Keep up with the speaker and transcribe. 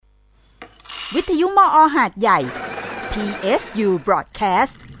วิทยุมอ.หาดใหญ่ PSU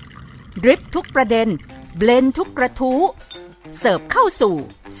Broadcast ดริปทุกประเด็นเบลนทุกกระทู้เสิร์ฟเข้าสู่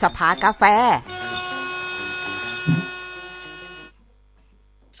สภากาแฟ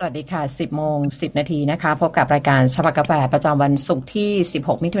สวัสดีค่ะ10:10 นาทีนะคะพบกับรายการสภากาแฟประจำวันศุกร์ที่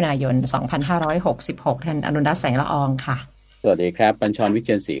16มิถุนายน2566ท่านอนุรัตน์แสงละอองค่ะสวัสดีครับปัญชรวิเ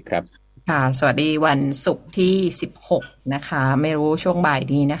ชียรศรีครับค่ะสวัสดีวันศุกร์ที่16นะคะไม่รู้ช่วงบ่าย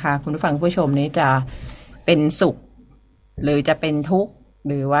นี้นะคะคุณผู้ฟังผู้ชมนี้จะเป็นสุขหรือจะเป็นทุกข์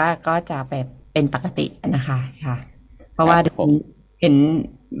หรือว่าก็จะแบบเป็นปกตินะคะค่ะเพราะว่าเห็น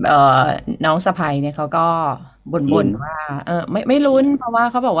น้องสะใภ้เนี่ยเขาก็บ่นว่าไม่ลุ้นเพราะว่า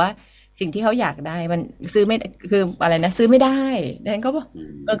เขาบอกว่าสิ่งที่เขาอยากได้มันซื้อไม่คืออะไรนะซื้อไม่ได้ดังนั้น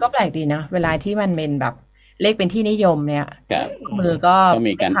ก็แปลกดีนะเวลาที่มันเป็นแบบเลขเป็นที่นิยมเนี่ยมือก็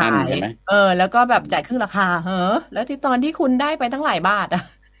มีการอั้นใช่ไหมแล้วก็แบบจ่ายครึ่งราคาแล้วที่ตอนที่คุณได้ไปตั้งหลายบาทอ่ะ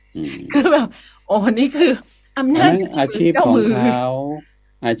คือแบบโอ้นี่คืออำนาจอาชีพของเขา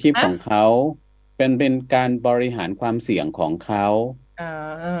อาชีพของเขาเป็นการบริหารความเสี่ยงของเขา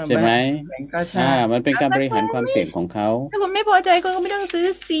ใช่ไหมมันเป็นการบริหารความเสี่ยงของเขาถ้าคุณไม่พอใจคุณก็ไม่ต้องซื้อ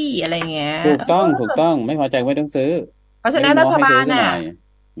สิอะไรเงี้ยถูกต้องไม่พอใจไม่ต้องซื้อเพราะฉะนั้นรัฐบาลน่ะ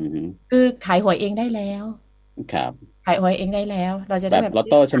คือขายหวยเองได้แล้วครับขายหวยเองได้แล้วเราจะได้แบบลอต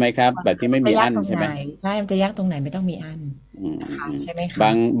โต้ใช่ไหมครับแบบที่ไม่มีอั้นใช่ไหมใช่มันจะยากตรงไหนไม่ต้องมีอั้นใช่ไหมคะ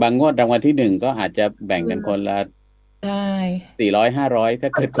บางงวดรางวัลที่1ก็อาจจะแบ่งกันคนละได้400-500ถ้า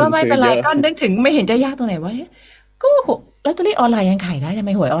เกิดคนซื้อเยอะก็นึกถึงไม่เห็นจะยากตรงไหนวะก็ลอตเตอรี่ออนไลน์ยังขายได้ทำไ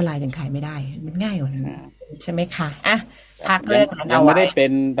มหวยออนไลน์ถึงขายไม่ได้มันง่ายกว่านั้นใช่ไหมคะอ่ะพักเรื่องนั้นเอาไว้ยังไม่ได้เป็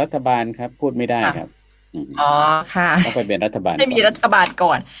นรัฐบาลครับพูดไม่ได้ครับอ๋อค่ะต้องไปเป็นรัฐบาลไม่มีรัฐบาล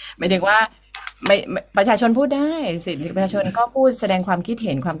ก่อนหมายถึงว่าไม่ประชาชนพูดได้สิทธิประชาชนก็พูดแสดงความคิดเ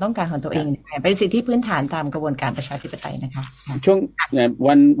ห็นความต้องการของตัวเองเป็นสิทธิพื้นฐานตามกระบวนการประชาธิปไตยนะคะช่วง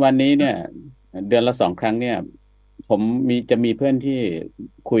วันนี้เนี่ยเดือนละ2 ครั้งเนี่ยผมจะมีเพื่อนที่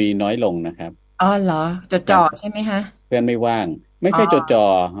คุยน้อยลงนะครับอ๋อเหรอจ่อใช่ไหมฮะเพื่อนไม่ว่างไม่ใช่จ่อ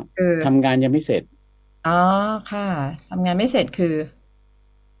ทำงานยังไม่เสร็จอ๋อค่ะทำงานไม่เสร็จคือ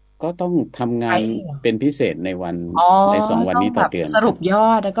ก็ต้องทำงานเป็นพิเศษในวันใน2 วันนี้ต่อเดือนสรุปยอ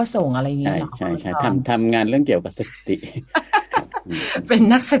ดแล้วก็ส่งอะไรอย่างเงี้ยใช่ทำงานเรื่องเกี่ยวกับสถิติเป็น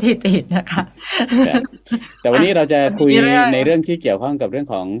นักสถิตินะคะแต่วันนี้เราจะคุยในเรื่องที่เกี่ยวข้องกับเรื่อง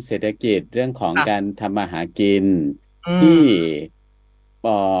ของเศรษฐกิจเรื่องของการทำมาหากินที่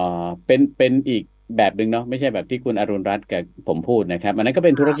เป็นอีกแบบหนึ่งเนาะไม่ใช่แบบที่คุณอรุณรัตน์กับผมพูดนะครับอันนั้นก็เ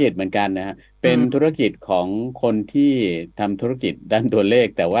ป็นธุรกิจเหมือนกันนะฮะเป็นธุรกิจของคนที่ทำธุรกิจด้านตัวเลข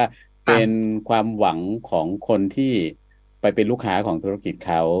แต่ว่าเป็นความหวังของคนที่ไปเป็นลูกค้าของธุรกิจเ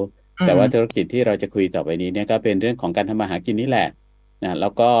ขาแต่ว่าธุรกิจที่เราจะคุยต่อไปนี้เนี่ยก็เป็นเรื่องของการทำมาหากินนี่แหละนะแล้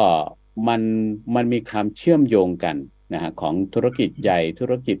วก็มันมีความเชื่อมโยงกันนะฮะของธุรกิจใหญ่ธุ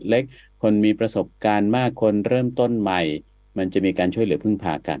รกิจเล็กคนมีประสบการณ์มากคนเริ่มต้นใหม่มันจะมีการช่วยเหลือพึ่งพ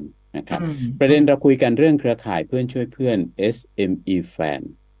ากันนะครับประเด็นเราคุยกันเรื่องเครือข่ายเพื่อนช่วยเพื่อน SME Fan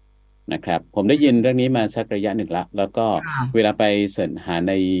นะครับผมได้ยินเรื่องนี้มาสักระยะหนึ่งแล้วก็เวลาไปเสิร์ชหา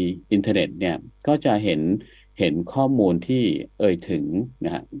ในอินเทอร์เน็ตเนี่ยก็จะเห็นข้อมูลที่ถึงน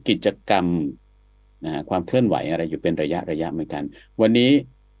ะฮะกิจกรรมนะฮะความเคลื่อนไหวอะไรอยู่เป็นระยะเหมือนกันวันนี้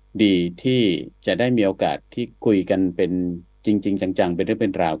ดีที่จะได้มีโอกาสที่คุยกันเป็นจริงๆจังๆเป็นเรื่องเป็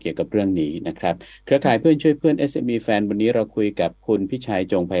นราวเกี่ยวกับเรื่องนี้นะครับเครือข่ายเพื่อนช่วยเพื่อน SME Fan วันนี้เราคุยกับคุณพิชัย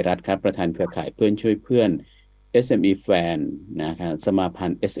จงไพรัตน์ครับประธานเครือข่ายเพื่อนช่วยเพื่อน SME Fan นะครับสมาพั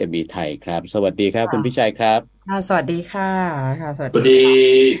นธ์ SME ไทยครับสวัสดีครับคุณพิชัยครับสวัสดีค่ะสวัสดี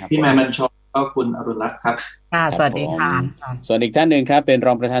พี่แมนมันชอบก็คุณอรุณรัตน์ครับค่ะสวัสดีค่ะส่วนอีกท่านหนึ่งครับเป็นร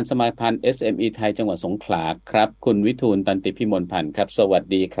องประธานสมาพันธ์ SME ไทยจังหวัดสงขลาครับคุณวิทูลตันติพิมลพันธ์ครับสวัส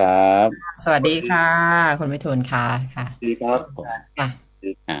ดีครับสวัสดีค่ะคุณวิทูลค่ะค่ะดีครับค่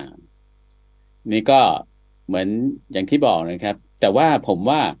ะนี่ก็เหมือนอย่างที่บอกนะครับแต่ว่าผม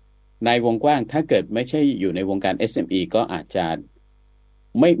ว่าในวงกว้างถ้าเกิดไม่ใช่อยู่ในวงการ SME ก็อาจจะ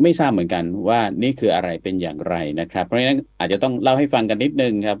ไม่ทราบเหมือนกันว่านี่คืออะไรเป็นอย่างไรนะครับเพราะฉะนั้นอาจจะต้องเล่าให้ฟังกันนิดนึ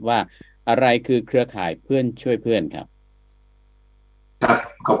งครับว่าอะไรคือเครือข่ายเพื่อนช่วยเพื่อนครับครับ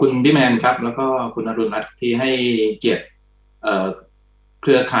ขอบคุณพี่แมนครับแล้วก็คุณอรุณรัตน์ที่ให้เกียรติเค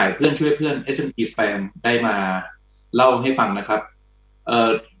รือข่ายเพื่อนช่วยเพื่อน SME Fan ได้มาเล่าให้ฟังนะครับ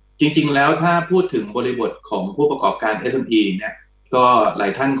จริงๆแล้วถ้าพูดถึงบริบทของผู้ประกอบการ SME เนี่ยก็หลา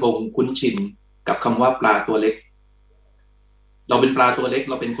ยท่านคงคุ้นชินกับคำว่าปลาตัวเล็กเราเป็นปลาตัวเล็ก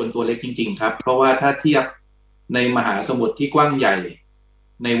เราเป็นคนตัวเล็กจริงๆครับเพราะว่าถ้าเทียบในมหาสมุทรที่กว้างใหญ่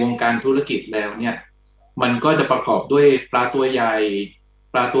ในวงการธุรกิจแล้วเนี่ยมันก็จะประกอบด้วยปลาตัวใหญ่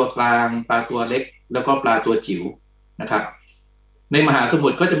ปลาตัวกลางปลาตัวเล็กแล้วก็ปลาตัวจิ๋วนะครับในมหาสมุ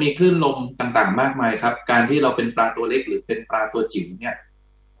ทรก็จะมีคลื่นลมต่างๆมากมายครับการที่เราเป็นปลาตัวเล็กหรือเป็นปลาตัวจิ๋วเนี่ย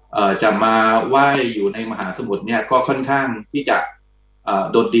จะมาว่ายอยู่ในมหาสมุทรเนี่ยก็ค่อนข้างที่จะ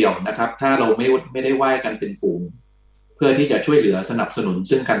โดดเดี่ยวนะครับถ้าเราไม่ได้ว่ายกันเป็นฝูงเพื่อที่จะช่วยเหลือสนับสนุน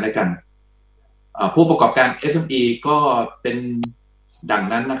ซึ่งกันและกันผู้ประกอบการ SME ก็เป็นดัง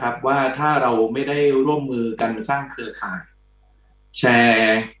นั้นนะครับว่าถ้าเราไม่ได้ร่วมมือกันสร้างเครือข่ายแช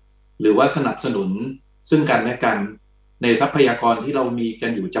ร์หรือว่าสนับสนุนซึ่งกันและกันในทรัพยากรที่เรามีกั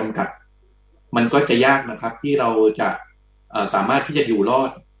นอยู่จำกัดมันก็จะยากนะครับที่เราจะสามารถที่จะอยู่รอ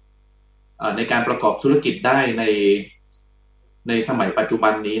ดในการประกอบธุรกิจได้ในสมัยปัจจุบั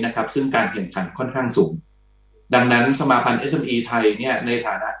นนี้นะครับซึ่งการแข่งขันค่อนข้างสูงดังนั้นสมาพันธ์ SME ไทยเนี่ยในฐ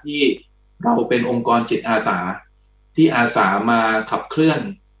านะที่เราเป็นองค์กรจิตอาสาที่อาสามาขับเคลื่อน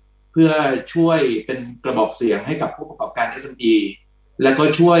เพื่อช่วยเป็นกระบอกเสียงให้กับผู้ประกอบการ SME และก็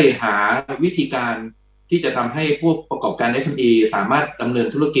ช่วยหาวิธีการที่จะทำให้ผู้ประกอบการ SME สามารถดำเนิน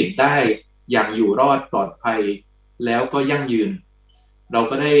ธุรกิจได้อย่างอยู่รอดปลอดภัยแล้วก็ยั่งยืนเรา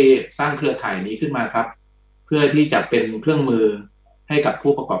ก็ได้สร้างเครือข่ายนี้ขึ้นมาครับเพื่อที่จะเป็นเครื่องมือให้กับ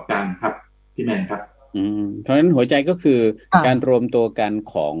ผู้ประกอบการครับพี่แมนครับเพราะฉะนั้นหัวใจก็คือการรวมตัวกัน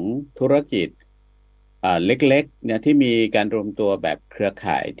ของธุรกิจเล็กๆเนี่ยที่มีการรวมตัวแบบเครือ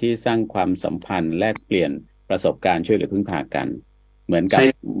ข่ายที่สร้างความสัมพันธ์แลกเปลี่ยนประสบการณ์ช่วยเหลือพึ่งพากันเหมือ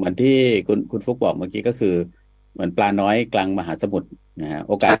นที่คุณฟุกบอกเมื่อกี้ก็คือเหมือนปลาน้อยกลางมหาสมุทรนะฮะ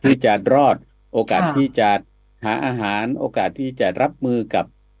โอกาสที่จะรอดโอกาสที่จะหาอาหารโอกาสที่จะรับมือกับ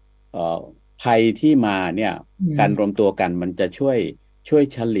ภัยที่มาเนี่ยการรวมตัวกันมันจะช่วย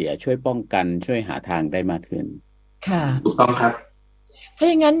เฉลี่ยช่วยป้องกันช่วยหาทางได้มากขึ้นค่ะถูกต้องครับถ้า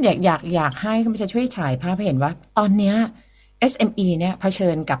อย่างนั้นอยากให้คุณจะช่วยฉายภาพให้เห็นว่าตอนเนี้ย SME เนี่ยเผชิ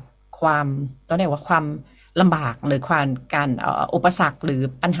ญกับความต้องเรียกว่าความลำบากหรือการอุปสรรคหรือ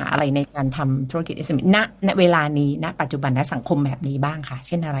ปัญหาอะไรในการทำธุรกิจ SME ณเวลานี้ณปัจจุบันณสังคมแบบนี้บ้างค่ะเ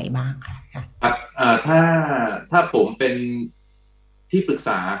ช่นอะไรบ้างค่ะครับถ้าผมเป็นที่ปรึกษ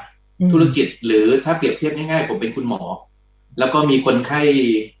าธุรกิจหรือถ้าเปรียบเทียบง่ายๆผมเป็นคุณหมอแล้วก็มีคนไข้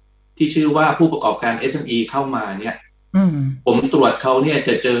ที่ชื่อว่าผู้ประกอบการ SME เข้ามาเนี่ยผมตรวจเขาเนี่ยจ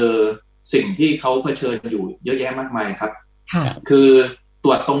ะเจอสิ่งที่เขาเผชิญอยู่เยอะแยะมากมายครับคือต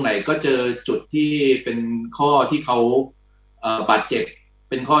รวจตรงไหนก็เจอจุดที่เป็นข้อที่เขาบาดเจ็บ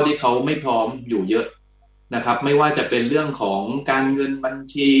เป็นข้อที่เขาไม่พร้อมอยู่เยอะนะครับไม่ว่าจะเป็นเรื่องของการเงินบัญ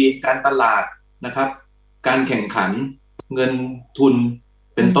ชีการตลาดนะครับการแข่งขันเงินทุน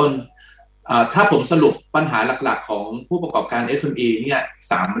เป็นต้นถ้าผมสรุปปัญหาหลักๆของผู้ประกอบการ SME เนี่ย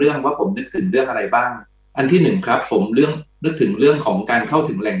3เรื่องว่าผมนึกถึงเรื่องอะไรบ้างอันที่1ครับผมนึกถึงเรื่องของการเข้า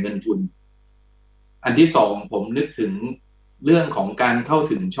ถึงแหล่งเงินทุนอันที่2ผมนึกถึงเรื่องของการเข้า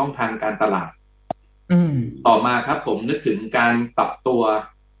ถึงช่องทางการตลาดต่อมาครับผมนึกถึงการปรับตัว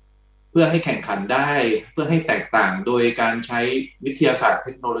เพื่อให้แข่งขันได้เพื่อให้แตกต่างโดยการใช้วิทยาศาสตร์เท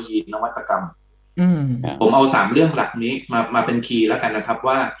คโนโลยีนวัตกรรมผมเอา3เรื่องหลักนี้มาเป็นคีย์แล้วกันนะครับ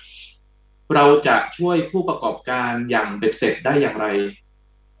ว่าเราจะช่วยผู้ประกอบการอย่างเบ็ดเสร็จได้อย่างไร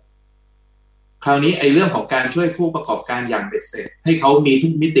คราวนี้ไอ้เรื่องของการช่วยผู้ประกอบการอย่างเบ็ดเสร็จให้เขามีทุ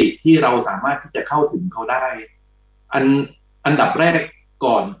กมิติที่เราสามารถที่จะเข้าถึงเขาได้อันดับแรก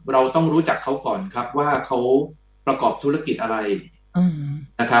ก่อนเราต้องรู้จักเขาก่อนครับว่าเขาประกอบธุรกิจอะไร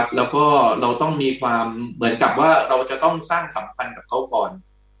นะครับแล้วก็เราต้องมีความเหมือนกับว่าเราจะต้องสร้างสัมพันธ์กับเขาก่อน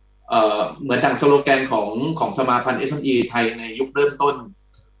เหมือนดังสโลแกนของสมาพันธ์ SME ไทยในยุคเริ่มต้น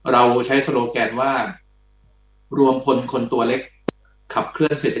เราใช้สโลแกนว่ารวมพลคนตัวเล็กขับเคลื่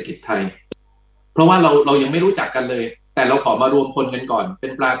อนเศรษฐกิจไทยเพราะว่าเรายังไม่รู้จักกันเลยแต่เราขอมารวมพลกันก่อนเป็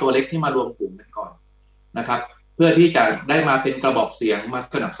นปลาตัวเล็กที่มารวมฝูงกันก่อนนะครับเพื่อที่จะได้มาเป็นกระบอกเสียงมา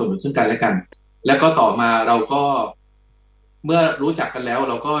สนับสนุนซึ่งกันและกันแล้วก็ต่อมาเราก็เมื่อรู้จักกันแล้ว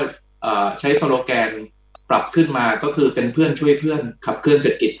เราก็ใช้สโลแกนปรับขึ้นมาก็คือเป็นเพื่อนช่วยเพื่อนขับเคลื่อนเศร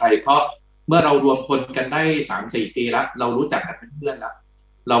ษฐกิจไทยเพราะเมื่อเรารวมพลกันได้ 3-4 ปีแล้วเรารู้จักกันเป็นเพื่อนแล้ว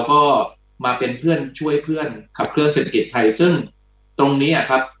เราก็มาเป็นเพื่อนช่วยเพื่อนขับเคลื่อนเศรษฐกิจไทยซึ่งตรงนี้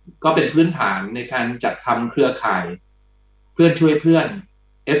ครับก็เป็นพื้นฐานในการจัดทำเครือข่ายเพื่อนช่วยเพื่อน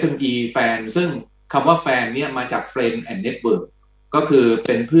SME แฟนซึ่งคำว่าแฟนเนี่ยมาจาก Friend and Network ก็คือเ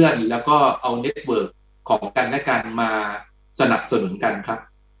ป็นเพื่อนแล้วก็เอาเน็ตเวิร์กของกันและกันมาสนับสนุนกันครับ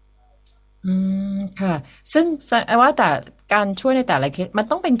ค่ะซึ่งว่าแต่การช่วยในแต่ละเคสมัน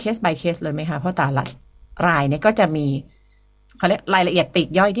ต้องเป็นเคส by เคสเลยไหมคะเพราะแต่ละรายเนี่ยก็จะมีเขาเรียกรายละเอียดปลีก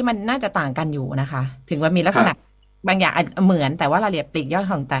ย่อยที่มันน่าจะต่างกันอยู่นะคะถึงว่ามีลักษณะบางอย่างเหมือนแต่ว่ารายละเอียดปลีกย่อย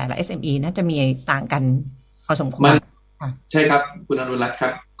ของแต่ละ SME น่าจะมีต่างกันพอสมควรใช่ครับคุณอนุรัตน์ครั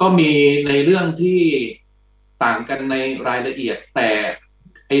บก็มีในเรื่องที่ต่างกันในรายละเอียดแต่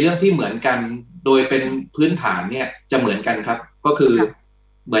ไอ้เรื่องที่เหมือนกันโดยเป็นพื้นฐานเนี่ยจะเหมือนกันครับก็คือ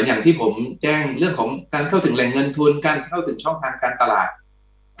เหมือนอย่างที่ผมแจ้งเรื่องของการเข้าถึงแหล่งเงินทุนการเข้าถึงช่องทางการตลาด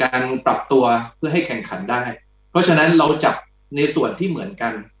การปรับตัวเพื่อให้แข่งขันได้เพราะฉะนั้นเราจับในส่วนที่เหมือนกั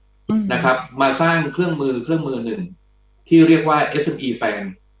น นะครับมาสร้างเครื่องมือหนึ่งที่เรียกว่า SME Fan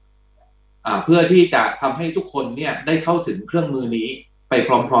เพื่อที่จะทำให้ทุกคนเนี่ยได้เข้าถึงเครื่องมือนี้ไปพ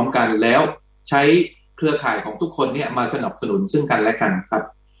ร้อมๆกันแล้วใช้เครือข่ายของทุกคนเนี่ยมาสนับสนุนซึ่งกันและกันครับ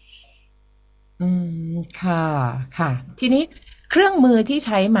ค่ะค่ะทีนี้เครื่องมือที่ใ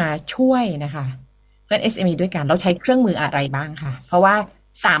ช้มาช่วยนะคะเพื่อน SME ด้วยกันเราใช้เครื่องมืออะไรบ้างค่ะเพราะว่า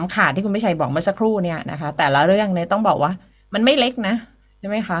3ขาที่คุณพิชัยบอกเมื่อสักครู่เนี่ยนะคะแต่ละเรื่องเนี่ยต้องบอกว่ามันไม่เล็กนะใช่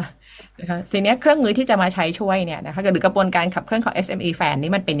ไหมคะนะคะทีนี้เครื่องมือที่จะมาใช้ช่วยเนี่ยนะคะหรือกระบวนการขับเคลื่อนของ SME Fan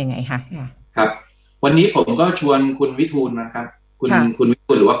นี่มันเป็นยังไงคะครับวันนี้ผมก็ชวนคุณวิทูลนะครับคุณวิ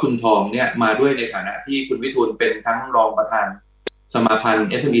ทูลหรือว่าคุณทองเนี่ยมาด้วยในฐานะที่คุณวิทูลเป็นทั้งรองประธานสมาพันธ์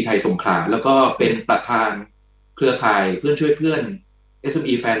SME ไทยสงขลาแล้วก็เป็นประธานเครือข่ายเพื่อนช่วยเพื่อน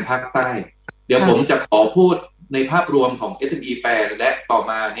SME Fan ภาคใต้เดี๋ยวผมจะขอพูดในภาพรวมของ SME Fan และต่อ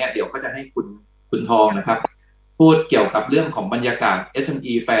มาเนี่ยเดี๋ยวก็จะให้คุณทองนะครับพูดเกี่ยวกับเรื่องของบรรยากาศ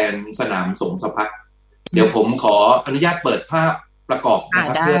SME Fan สนามสงสภาเดี๋ยวผมขออนุญาตเปิดภาพประกอบนะค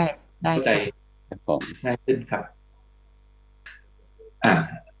รับเพื่อเข้าใจง่ายขึ้นครับ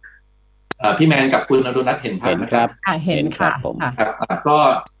พี่แมนกับคุณอรุณรัตน์เห็นภาพนะครับเห็นค่ะผมครับก็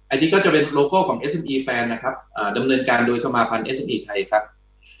อันนี้ก็จะเป็นโลโก้ของ SME Fan นะครับดำเนินการโดยสมาพันธ์ SME ไทยครับ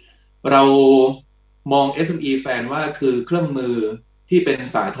เรามอง SME Fan ว่าคือเครื่องมือที่เป็น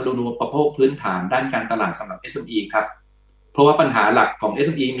สาธารณูปโภคพื้นฐานด้านการตลาดสำหรับ SME ครับเพราะว่าปัญหาหลักของ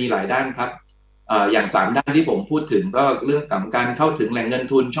SME มีหลายด้านครับอย่าง3ด้านที่ผมพูดถึงก็เรื่องของการเข้าถึงแหล่งเงิน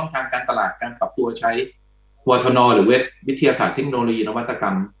ทุนช่องทางการตลาดการปรับตัวใช้วทน.หรือวิทยาศาสตร์เทคโนโลยีนวัตกร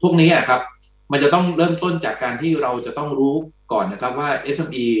รมพวกนี้ครับมันจะต้องเริ่มต้นจากการที่เราจะต้องรู้ก่อนนะครับว่า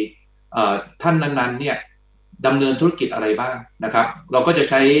SME ท่านนั้นๆเนี่ยดำเนินธุรกิจอะไรบ้างนะครับเราก็จะ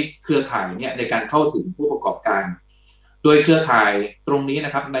ใช้เครือข่ายเนี่ยในการเข้าถึงผู้ประกอบการโดยเครือข่ายตรงนี้น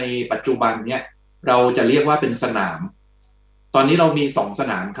ะครับในปัจจุบันเนี่ยเราจะเรียกว่าเป็นสนามตอนนี้เรามี2ส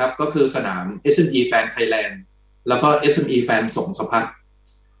นามครับก็คือสนาม SME Fan Thailand แล้วก็ SME Fan สงสภา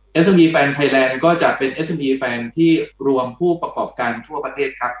SME Fan Thailand ก็จะเป็น SME Fan ที่รวมผู้ประกอบการทั่วประเทศ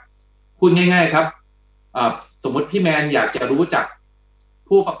ครับพูดง่ายๆครับสมมติพี่แมนอยากจะรู้จัก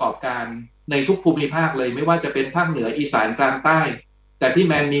ผู้ประกอบการในทุกภูมิภาคเลยไม่ว่าจะเป็นภาคเหนืออีสานกลางใต้แต่พี่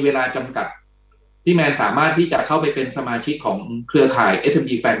แมนมีเวลาจำกัดพี่แมนสามารถที่จะเข้าไปเป็นสมาชิกของเครือข่าย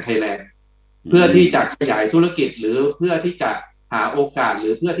SME Fan Thailand เพื่อที่จะขยายธุรกิจหรือเพื่อที่จะหาโอกาสหรื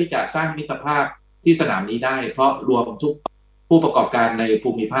อเพื่อที่จะสร้างมิตรภาพที่สนามนี้ได้เพราะรวมทุกผู้ประกอบการในภู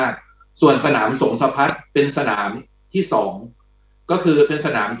มิภาคส่วนสนามสงสภัทรเป็นสนามที่2ก็คือเป็นส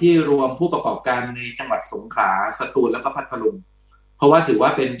นามที่รวมผู้ประกอบการในจังหวัดสงขลาสตูลแล้วก็พัทลุงเพราะว่าถือว่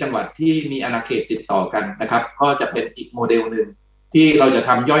าเป็นจังหวัดที่มีอาณาเขตติดต่อกันนะครับก็จะเป็นอีกโมเดลหนึ่งที่เราจะท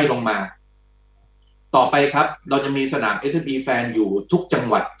ำย่อยลงมาต่อไปครับเราจะมีสนาม SME Fan อยู่ทุกจัง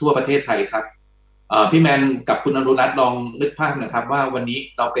หวัดทั่วประเทศไทยครับพี่แมนกับคุณอนุรัตน์ลองนึกภาพนะครับว่าวันนี้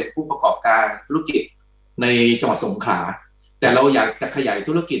เราเป็นผู้ประกอบการธุรกิจในจังหวัดสงขลาแต่เราอยากจะขยาย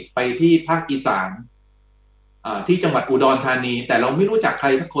ธุรกิจไปที่ภาคอีสานที่จังหวัดอุดรธานีแต่เราไม่รู้จักใคร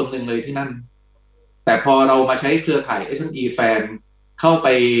สักคนหนึ่งเลยที่นั่นแต่พอเรามาใช้เครือข่าย SME Fan เข้าไป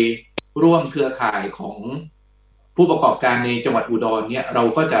ร่วมเครือข่ายของผู้ประกอบการในจังหวัดอุดรเนี่ยเรา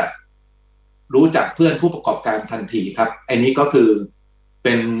ก็จะรู้จักเพื่อนผู้ประกอบการทันทีครับอันนี้ก็คือเ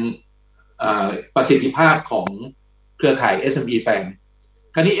ป็นประสิทธิภาพของเครือข่าย SME Fan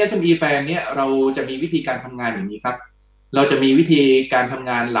คราวนี้ SME Fan เนี่ยเราจะมีวิธีการทำงานอย่างนี้ครับเราจะมีวิธีการทำ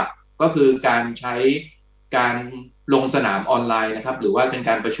งานหลักก็คือการใช้การลงสนามออนไลน์นะครับหรือว่าเป็น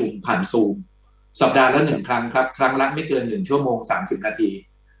การประชุมผ่านซูมสัปดาห์ละ1ครั้งครับครั้งละไม่เกิน1ชั่วโมง30นาที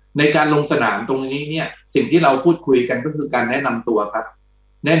ในการลงสนามตรงนี้เนี่ยสิ่งที่เราพูดคุยกันก็คือการแนะนำตัวครับ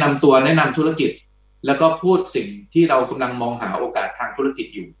แนะนำธุรกิจแล้วก็พูดสิ่งที่เรากำลังมองหาโอกาสทางธุรกิจ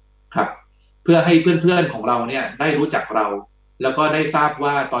อยู่ครับเพื่อให้เพื่อนๆของเราเนี่ยได้รู้จักเราแล้วก็ได้ทราบ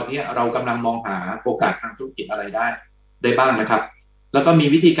ว่าตอนนี้เรากำลังมองหาโอกาสทางธุรกิจอะไรได้บ้างนะครับแล้วก็มี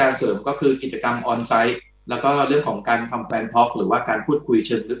วิธีการเสริมก็คือกิจกรรมออนไซต์แล้วก็เรื่องของการทำแฟนทอล์กหรือว่าการพูดคุยเ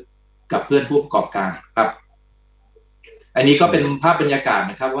ชิงลึกกับเพื่อนผู้ประกอบการครับอันนี้ก็เป็นภาพบรรยากาศ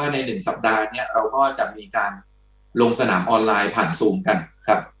นะครับว่าใน1สัปดาห์เนี่ยเราก็จะมีการลงสนามออนไลน์ผ่านซูมกันค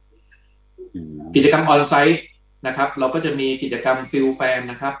รับกิจกรรมออนไซต์นะครับเราก็จะมีกิจกรรมฟิลแฟน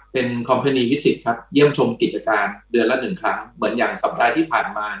นะครับเป็น Company Visit ครับเยี่ยมชมกิจการเดือนละ1ครั้งเหมือนอย่างสัปดาห์ที่ผ่าน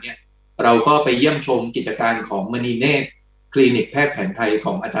มาเนี่ยเราก็ไปเยี่ยมชมกิจการของมณีเนตรคลินิกแพทย์แผนไทยข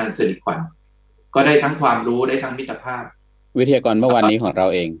องอาจารย์สิริขวัญก็ได้ทั้งความรู้ได้ทั้งมิตรภาพวิทยากรเมื่อวานนี้ของเรา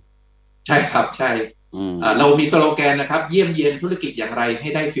เองใช่ครับใช่เรามีสโลแกนนะครับเยี่ยมเยียนธุรกิจอย่างไรให้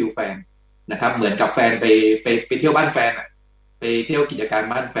ได้ฟิลแฟนนะครับเหมือนกับแฟนไปเที่ยวบ้านแฟนไปเที่ยวกิจการ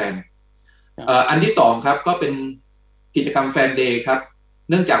บ้านแฟนอันที่2ครับก็เป็นกิจกรรมแฟนเดย์ครับ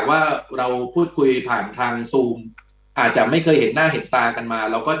เนื่องจากว่าเราพูดคุยผ่านทางซูม อาจจะไม่เคยเห็นหน้าเห็นตากันมา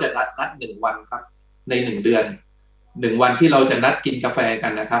เราก็จะนัด1 วันครับใน1 เดือน1 วันที่เราจะนัดกินกาแฟกั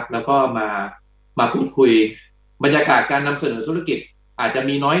นนะครับแล้วก็มาพูดคุยบรรยากาศการนำเสนอธุรกิจอาจจะ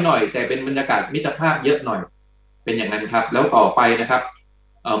มีน้อยหน่อยแต่เป็นบรรยากาศมิตรภาพเยอะหน่อยเป็นอย่างนั้นครับแล้วต่อไปนะครับ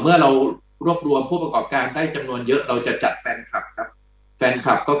เมื่อเรารวบรวมผู้ประกอบการได้จำนวนเยอะเราจะจัดแฟนคลับครับแฟนค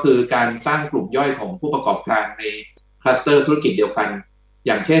ลับก็คือการสร้างกลุ่มย่อยของผู้ประกอบการในคลัสเตอร์ธุรกิจเดียวกันอ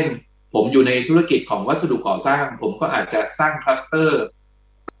ย่างเช่นผมอยู่ในธุรกิจของวัสดุก่อสร้างผมก็อาจจะสร้างคลัสเตอร์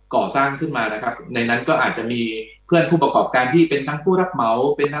ก่อสร้างขึ้นมานะครับในนั้นก็อาจจะมีเพื่อนผู้ประกอบการที่เป็นทั้งผู้รับเหมา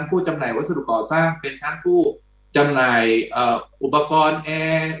เป็นทั้งผู้จำหน่ายวัสดุก่อสร้างเป็นทั้งผู้จำหน่ายอุปกรณ์แอ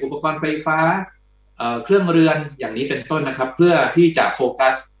ร์อุปกรณ์ไฟฟ้าเครื่องเรือนอย่างนี้เป็นต้นนะครับเพื่อที่จะโฟกั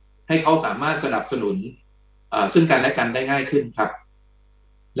สให้เขาสามารถสนับสนุนซึ่งกันและกันได้ง่ายขึ้นครับ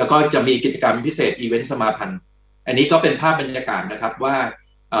แล้วก็จะมีกิจกรรมพิเศษอีเวนต์สมาพันธ์อันนี้ก็เป็นภาพบรรยากาศนะครับว่า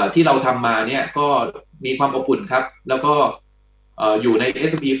ที่เราทำมาเนี่ยก็มีความอบอุ่นครับแล้วก็อยู่ใน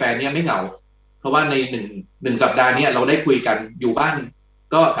SME Fan เนี่ยไม่เหงาเพราะว่าในหนึ่งสัปดาห์นี้เราได้คุยกันอยู่บ้าน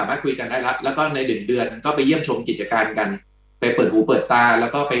ก็สามารถคุยกันได้แล้วก็ใน1 เดือนก็ไปเยี่ยมชมกิจการกันไปเปิดหูเปิดตาแล้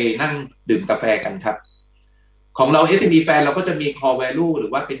วก็ไปนั่งดื่มกาแฟกันครับของเรา SME Fan เราก็จะมี core value หรื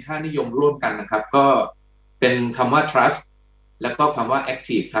อว่าเป็นค่านิยมร่วมกันนะครับก็เป็นคำว่า trust แล้วก็คำว่า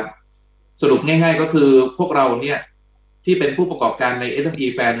active ครับสรุปง่ายๆก็คือพวกเราเนี่ยที่เป็นผู้ประกอบการใน SME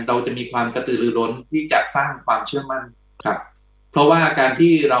Fan เราจะมีความกระตือรือร้นที่จะสร้างความเชื่อมั่นครับเพราะว่าการ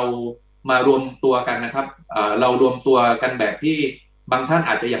ที่เรามารวมตัวกันนะครับเรารวมตัวกันแบบที่บางท่าน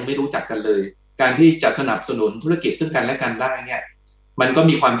อาจจะยังไม่รู้จักกันเลยการที่จะสนับสนุนธุรกิจซึ่งกันและกันได้เนี่ยมันก็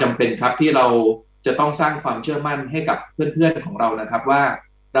มีความจำเป็นครับที่เราจะต้องสร้างความเชื่อมั่นให้กับเพื่อนๆของเรานะครับว่า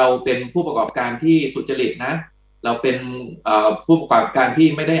เราเป็นผู้ประกอบการที่สุจริตนะเราเป็นผู้ประกอบการที่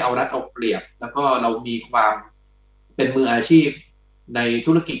ไม่ได้เอารัดเอาเปรียบแล้วก็เรามีความเป็นมืออาชีพใน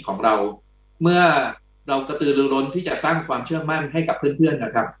ธุรกิจของเราเมื่อเรากระตือรือร้นที่จะสร้างความเชื่อมั่นให้กับเพื่อนๆน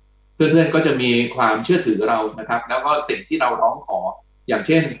ะครับเพื่อนๆก็จะมีความเชื่อถือเรานะครับแล้วก็สิ่งที่เราร้องขออย่างเ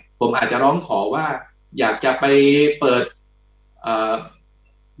ช่นผมอาจจะร้องขอว่าอยากจะไปเปิด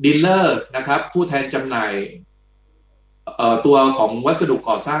ดีลเลอร์นะครับผู้แทนจำหน่ายตัวของวัสดุ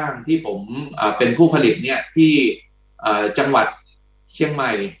ก่อสร้างที่ผมเป็นผู้ผลิตเนี่ยที่จังหวัดเชียงให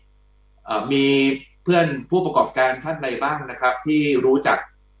ม่มีเพื่อนผู้ประกอบการท่านใดบ้างนะครับที่รู้จัก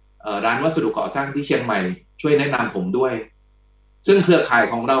ร้านวัสดุก่อสร้างที่เชียงใหม่ช่วยแนะนำผมด้วยซึ่งเครือข่าย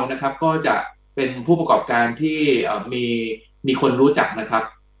ของเรานะครับก็จะเป็นผู้ประกอบการที่มีคนรู้จักนะครับ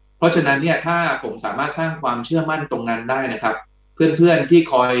เพราะฉะนั้นเนี่ยถ้าผมสามารถสร้างความเชื่อมั่นตรงนั้นได้นะครับเพื่อนๆที่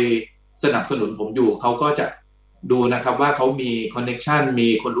คอยสนับสนุนผมอยู่เขาก็จะดูนะครับว่าเขามีคอนเนคชันมี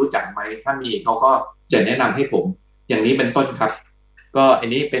คนรู้จักไหมถ้ามีเขาก็จะแนะนำให้ผมอย่างนี้เป็นต้นครับก็อัน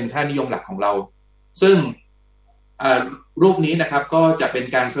นี้เป็นค่านิยมหลักของเราซึ่งรูปนี้นะครับก็จะเป็น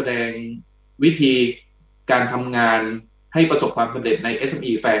การแสดงวิธีการทำงานให้ประสบความสำเร็จใน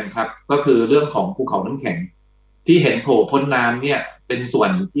SME Fan ครับก็คือเรื่องของภูเขาน้ำแข็งที่เห็นโผล่พ้นน้ำเนี่ยเป็นส่ว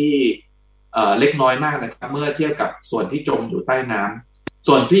นที่เล็กน้อยมากนะครับเมื่อเทียบกับส่วนที่จมอยู่ใต้น้ำ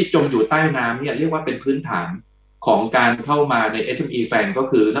ส่วนที่จมอยู่ใต้น้ำเนี่ยเรียกว่าเป็นพื้นฐานของการเข้ามาใน SME Fan ก็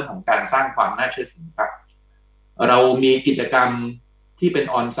คือเรื่องของการสร้างความน่าเชื่อถือครับเรามีกิจกรรมที่เป็น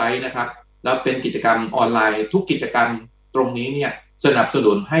ออนไซต์นะครับแล้วเป็นกิจกรรมออนไลน์ทุกกิจกรรมตรงนี้เนี่ยสนับส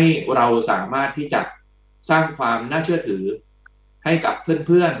นุนให้เราสามารถที่จะสร้างความน่าเชื่อถือให้กับเ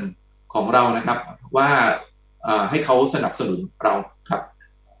พื่อนๆของเรานะครับว่าให้เขาสนับสนุนเราครับ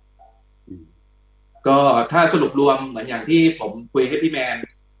ก็ถ้าสรุปรวมเหมือนอย่างที่ผมคุยให้พี่แมน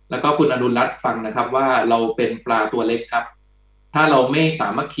แล้วก็คุณอนุรัตน์ฟังนะครับว่าเราเป็นปลาตัวเล็กครับถ้าเราไม่สา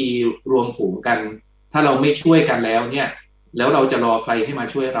มัคคีรวมฝูงกันถ้าเราไม่ช่วยกันแล้วเนี่ยแล้วเราจะรอใครให้มา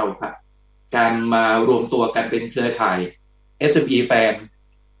ช่วยเราครับการมารวมตัวกันเป็นเครือข่าย SME Fan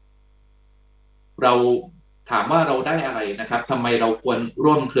เราถามว่าเราได้อะไรนะครับทำไมเราควร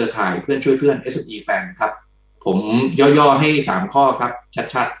ร่วมเครือข่ายเพื่อนช่วยเพื่อน SME Fan ครับผมย่อๆให้3ข้อครับ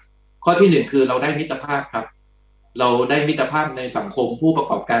ชัดๆข้อที่1คือเราได้มิตรภาพครับเราได้มิตรภาพในสังคมผู้ประ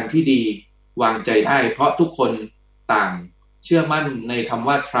กอบการที่ดีวางใจได้เพราะทุกคนต่างเชื่อมั่นในคำ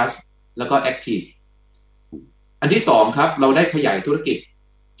ว่า trust แล้วก็ active อันที่2ครับเราได้ขยายธุรกิจ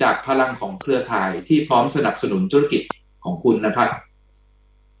จากพลังของเครือข่ายที่พร้อมสนับสนุนธุรกิจของคุณนะครับ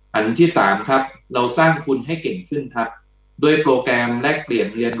อันที่3ครับเราสร้างคุณให้เก่งขึ้นครับด้วยโปรแกรมแลกเปลี่ยน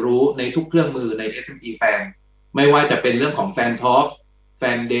เรียนรู้ในทุกเครื่องมือใน SME Fan ไม่ว่าจะเป็นเรื่องของ Fan Talk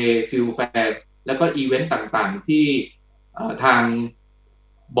Fan Day Field Fan แล้วก็อีเวนต์ต่างๆที่ทาง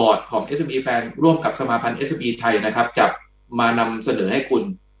บอร์ดของ SME Fan ร่วมกับสมาพันธ์ SME ไทยนะครับจะมานำเสนอให้คุณ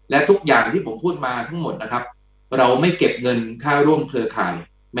และทุกอย่างที่ผมพูดมาทั้งหมดนะครับเราไม่เก็บเงินค่าร่วมเครือข่าย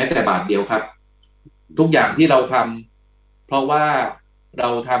แม้แต่บาทเดียวครับทุกอย่างที่เราทำเพราะว่า เรา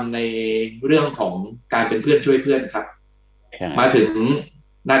ทำในเรื่องของการเป็นเพื่อนช่วยเพื่อนครับมาถึง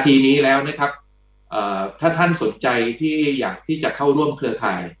นาทีนี้แล้วนะครับถ้าท่านสนใจที่อยากที่จะเข้าร่วมเครือ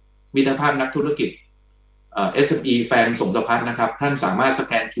ข่ายมิตรภาพนักธุรกิจSME แฟนสงสภัณฑ์นะครับท่านสามารถส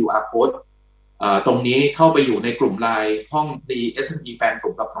แกน QR code ตรงนี้เข้าไปอยู่ในกลุ่มไลน์ห้อง SME แฟนส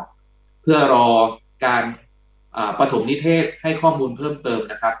งสภัณฑ์เพื่อรอการปฐมนิเทศให้ข้อมูลเพิ่มเติม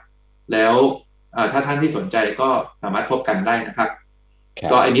นะครับแล้วถ้าท่านที่สนใจก็สามารถพบกันได้นะครับ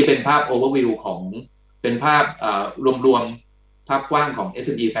ก็อันนี้เป็นภาพ overview ของเป็นภาพรวมๆภาพกว้างของ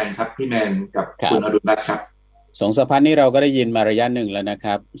SME แฟนครับพี่แมนกับคุณอดุลรัตน์ครับสงสภัณฑ์นี่เราก็ได้ยินมาระยะหนึ่งแล้วนะค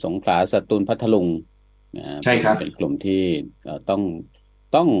รับสงขลาสตูลพัทลุงใช่ครับเป็นกลุ่มที่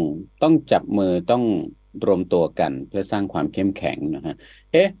ต้องจับมือต้องรวมตัวกันเพื่อสร้างความเข้มแข็งนะฮะ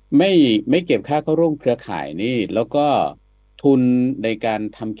ไม่เก็บค่าเข้าร่วมเครือข่ายนี่แล้วก็ทุนในการ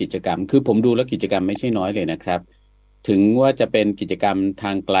ทำกิจกรรมคือผมดูแล้วกิจกรรมไม่ใช่น้อยเลยนะครับถึงว่าจะเป็นกิจกรรมท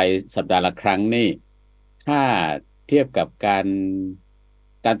างไกลสัปดาห์ละครั้งนี่ถ้าเทียบกับการ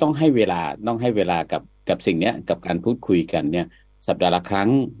ต้องให้เวลากับสิ่งเนี้ยกับการพูดคุยกันเนี่ยสัปดาห์ละครั้ง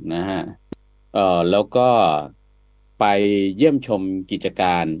นะฮะแล้วก็ไปเยี่ยมชมกิจก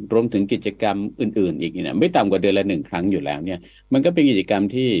ารรวมถึงกิจกรรมอื่นๆอีกเนี่ยไม่ต่ำกว่าเดือนละ1 ครั้งอยู่แล้วเนี่ยมันก็เป็นกิจกรรม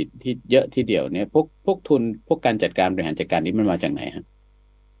ที่เยอะทีเดียวเนี่ยพวกทุนพวกการจัดการบริหารจัดการนี้มันมาจากไหนฮะ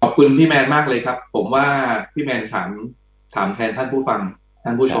ขอบคุณพี่แมนมากเลยครับผมว่าพี่แมนถามแทนท่านผู้ฟังท่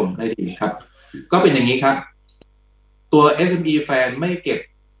านผู้ชมได้ดีครับก็เป็นอย่างนี้ครับตัว SME แฟนไม่เก็บ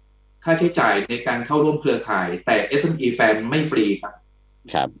ค่าใช้จ่ายในการเข้าร่วมเครือข่ายแต่ SME แฟนไม่ฟรีค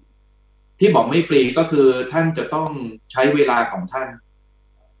รับที่บอกไม่ฟรีก็คือท่านจะต้องใช้เวลาของท่าน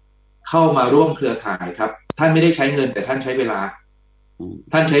เข้ามาร่วมเครือข่ายครับท่านไม่ได้ใช้เงินแต่ท่านใช้เวลา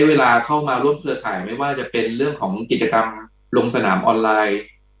ท่านใช้เวลาเข้ามาร่วมเครือข่ายไม่ว่าจะเป็นเรื่องของกิจกรรมลงสนามออนไลน์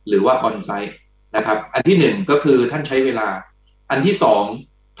หรือว่าออนไซต์นะครับอันที่1ก็คือท่านใช้เวลาอันที่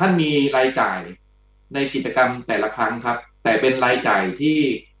2ท่านมีรายจ่ายในกิจกรรมแต่ละครั้งครับแต่เป็นรายจ่ายที่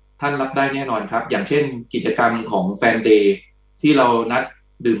ท่านรับได้แน่นอนครับอย่างเช่นกิจกรรมของแฟนเดย์ที่เรานัด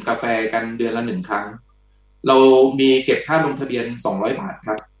ดื่มกาแฟกันเดือนละ1 ครั้งเรามีเก็บค่าลงทะเบียน200 บาทค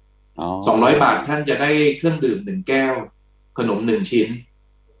รับ200 บาทท่านจะได้เครื่องดื่ม1 แก้วขนม1 ชิ้น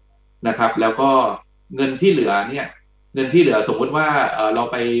นะครับแล้วก็เงินที่เหลือสมมุติว่าเรา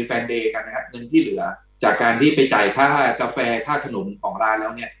ไปแฟนเดย์กันนะครับเงินที่เหลือจากการที่ไปจ่ายค่ากาแฟค่าขนมของร้านแล้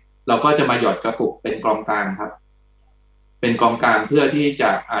วเนี่ยเราก็จะมาหยอดกระปุกเป็นกองกลางครับเป็นกองกลางเพื่อที่จะ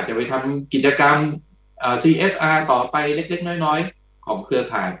อาจจะไปทำกิจกรรมCSR ต่อไปเล็กๆน้อยๆของเครือ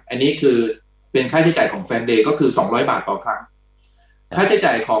ข่ายอันนี้คือเป็นค่าใช้จ่ายของแฟนเดย์ก็คือ200 บาทต่อครั้งค่าใช้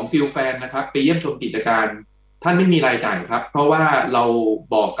จ่ายของฟิลแฟนนะครับไปเยี่ยมชมกิจการท่านไม่มีรายจ่ายครับเพราะว่าเรา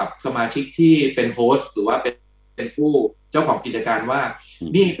บอกกับสมาชิกที่เป็นโฮสต์หรือว่าเป็นผู้เจ้าของกิจการว่า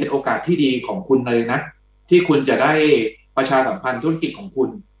นี่เป็นโอกาสที่ดีของคุณเลยนะที่คุณจะได้ประชาสัมพันธ์ธุรกิจของคุณ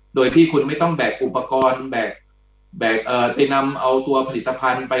โดยที่คุณไม่ต้องแบกอุปกรณ์แบกไปนำเอาตัวผลิต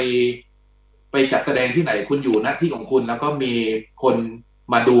ภัณฑ์ไปจัดแสดงที่ไหนคุณอยู่หน้าที่ของคุณแล้วก็มีคน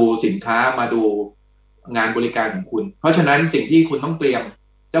มาดูสินค้ามาดูงานบริการของคุณเพราะฉะนั้นสิ่งที่คุณต้องเตรียม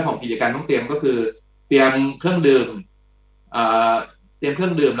เจ้าของกิจการต้องเตรียมก็คือเตรียมเครื่องดื่ม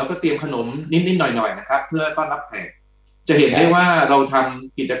แล้วก็เตรียมขนมนิดๆหน่อยๆนะครับเพื่อต้อนรับแขกจะเห็นได้ว่าเราท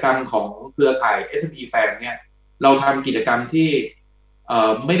ำกิจกรรมของเครือข่าย SME แฟนเนี่ยเราทำกิจกรรมที่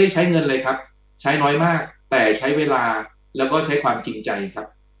ไม่ได้ใช้เงินเลยครับใช้น้อยมากแต่ใช้เวลาแล้วก็ใช้ความจริงใจครับ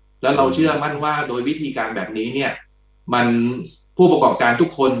แล้วเราเชื่อมั่นว่าโดยวิธีการแบบนี้เนี่ยมันผู้ประกอบการทุก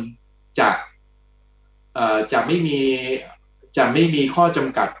คนจะไม่มีข้อจ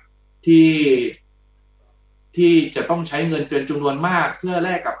ำกัดที่จะต้องใช้เงินเป็นจำนวนมากเพื่อแล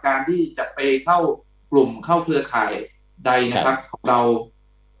กกับการที่จะไปเข้ากลุ่มเข้าเครือข่ายใดนะครับของเ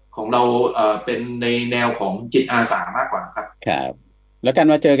ราเป็นในแนวของจิตอาสามากกว่าครับครับแล้วการ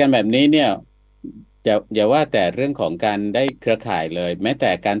มาเจอกันแบบนี้เนี่ยอย่าว่าแต่เรื่องของการได้เครือข่ายเลยแม้แ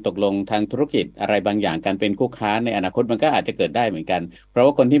ต่การตกลงทางธุรกิจอะไรบางอย่างการเป็นคู่ค้าในอนาคตมันก็อาจจะเกิดได้เหมือนกันเพราะว่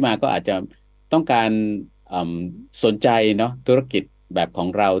าคนที่มาก็อาจจะต้องการสนใจเนาะธุรกิจแบบของ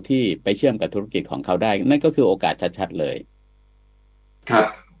เราที่ไปเชื่อมกับธุรกิจของเขาได้นั่นก็คือโอกาสชัดๆเลยครับ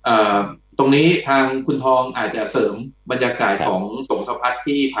ตรงนี้ทางคุณทองอาจจะเสริมบรรยากาศของสงสภัณฑ์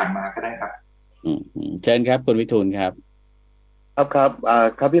ที่ผ่านมาก็ได้ครับเชิญครับคุณวิทูลครับค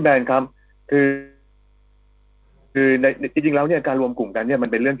รับพี่แมนครับคือในจริงๆแล้วเนี่ยการรวมกลุ่มกันเนี่ยมัน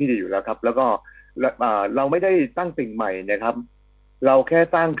เป็นเรื่องที่ดีอยู่แล้วครับแล้วก็เราไม่ได้ตั้งสิ่งใหม่นะครับเราแค่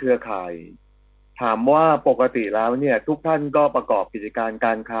สร้างเครือข่ายถามว่าปกติแล้วเนี่ยทุกท่านก็ประกอบกิจการก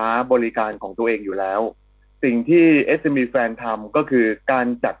ารค้าบริการของตัวเองอยู่แล้วสิ่งที่ SME แฟนทำก็คือการ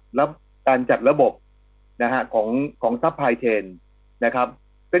จัดระบบนะฮะของซัพพลายเชนนะครับ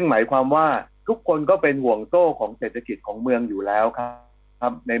ซึ่งหมายความว่าทุกคนก็เป็นห่วงโซ่ของเศรษฐกิจของเมืองอยู่แล้วครับ ครั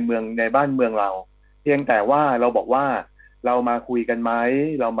บในเมืองในบ้านเมืองเราเพียงแต่ว่าเราบอกว่าเรามาคุยกันไหม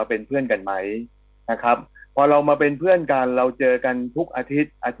เรามาเป็นเพื่อนกันไหมนะครับพอเรามาเป็นเพื่อนกันเราเจอกันทุกอาทิต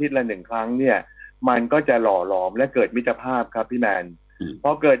ย์ละ1 ครั้งเนี่ยมันก็จะหล่อหลอมและเกิดมิตรภาพครับพี่แมนพ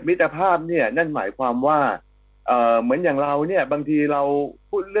อเกิดมิตรภาพเนี่ยนั่นหมายความว่าเหมือนอย่างเราเนี่ยบางทีเรา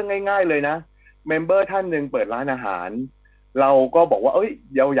พูดเรื่องง่ายๆเลยนะเมมเบอร์ท่านหนึ่งเปิดร้านอาหารเราก็บอกว่าเอ้ย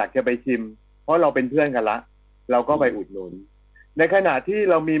เราอยากจะไปชิมเพราะเราเป็นเพื่อนกันละเราก็ไปอุดหนุนในขณะที่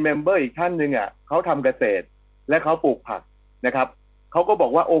เรามีเมมเบอร์อีกท่านหนึ่งอ่ะเขาทำเกษตรและเขาปลูกผักนะครับเขาก็บอ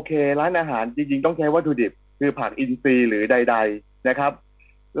กว่าโอเคร้านอาหารจริงๆต้องใช้วัตถุดิบคือผักอินทรีย์หรือใดๆนะครับ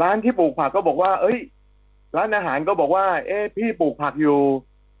ร้านที่ปลูกผักก็บอกว่าเอ้ยร้านอาหารก็บอกว่าพี่ปลูกผักอยู่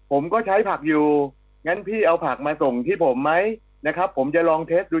ผมก็ใช้ผักอยู่งั้นพี่เอาผักมาส่งที่ผมไหมนะครับผมจะลองเ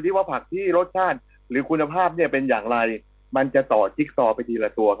ทสดูที่ว่าผักที่รสชาติหรือคุณภาพเนี่ยเป็นอย่างไรมันจะต่อจิ๊กซอว์ไปทีล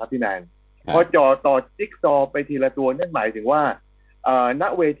ะตัวครับพี่แมนพอต่อจิ๊กซอว์ไปทีละตัวนั่นหมายถึงว่าณ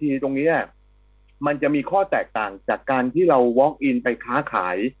เวทีตรงนี้มันจะมีข้อแตกต่างจากการที่เรา walk in ไปค้าขา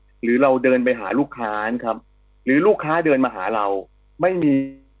ยหรือเราเดินไปหาลูกค้าครับหรือลูกค้าเดินมาหาเราไม่มี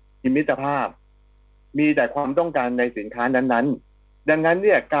มิตรภาพมีแต่ความต้องการในสินค้านั้นๆดังนั้นเ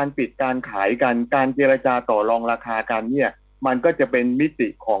นี่ยการปิดการขายกันการเจรจาต่อรองราคากันเนี่ยมันก็จะเป็นมิติ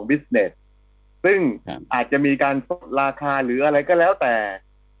ของ business ซึ่งอาจจะมีการลดราคาหรืออะไรก็แล้วแต่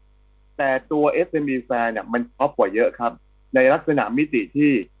ตัว SME Fair เนี่ยมันท็อปกว่าเยอะครับในลักษณะมิติ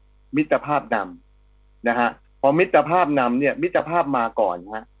ที่มิตรภาพนำนะฮะพอมิตรภาพนำเนี่ยมิตรภาพมาก่อน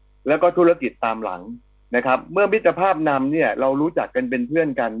ฮะแล้วก็ธุรกิจตามหลังนะครับเมื่อมิตรภาพนำเนี่ยเรารู้จักกันเป็นเพื่อน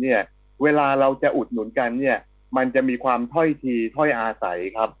กันเนี่ยเวลาเราจะอุดหนุนกันเนี่ยมันจะมีความถ้อยทีถ้อยอาศัย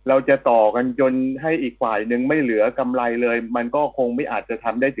ครับเราจะต่อกันจนให้อีกฝ่ายหนึ่งไม่เหลือกำไรเลยมันก็คงไม่อาจจะท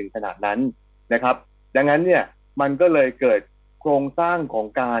ำได้ถึงขนาดนั้นนะครับดังนั้นเนี่ยมันก็เลยเกิดโครงสร้างของ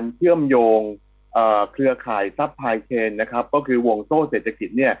การเชื่อมโยงเครือข่ายซัพพลายเชนนะครับก็คือวงโซ่เศรษฐกิจ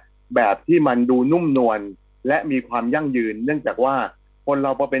เนี่ยแบบที่มันดูนุ่มนวลและมีความยั่งยืนเนื่องจากว่าคนเร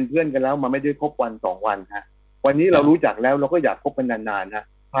าพอเป็นเพื่อนกันแล้วมันไม่ได้คบวัน2 วันฮะวันนี้เรารู้จักแล้วเราก็อยากคบกันนานๆนะ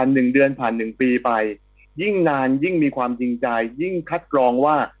ผ่าน1 เดือนผ่าน1 ปีไปยิ่งนานยิ่งมีความจริงใจยิ่งคัดกรอง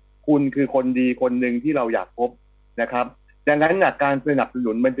ว่าคุณคือคนดีคนหนึ่งที่เราอยากพบนะครับดังนั้นการสนับส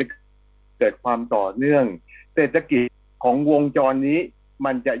นุนมันจะเกิดความต่อเนื่องเศรษฐกิจของวงจรนี้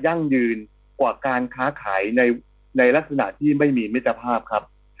มันจะยั่งยืนกว่าการค้าขายในลักษณะที่ไม่มีมิตรภาพครับ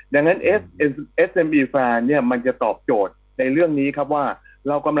ดังนั้น SME Fair เนี่ยมันจะตอบโจทย์ในเรื่องนี้ครับว่า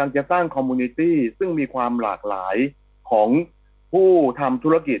เรากำลังจะสร้างคอมมูนิตี้ซึ่งมีความหลากหลายของผู้ทำธุ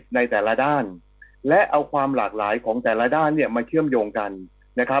รกิจในแต่ละด้านและเอาความหลากหลายของแต่ละด้านเนี่ยมาเชื่อมโยงกัน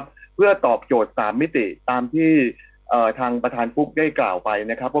นะครับเพื่อตอบโจทย์3 มิติตามที่ทางประธานปุ๊กได้กล่าวไป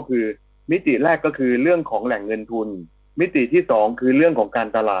นะครับก็คือมิติแรกก็คือเรื่องของแหล่งเงินทุนมิติที่2คือเรื่องของการ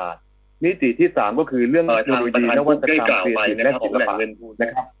ตลาดมิติที่3ก็คือเรื่องเทคโนโลยีนวัตกรรมและศิลปะนะ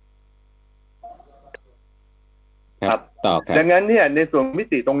ครับครับต่อครับดังนั้นเนี่ยในส่วนมิ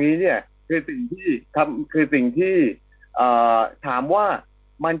ติตรงนี้เนี่ยคือสิ่งที่ถามว่า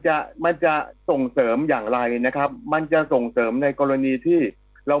มันจะส่งเสริมอย่างไรนะครับมันจะส่งเสริมในกรณีที่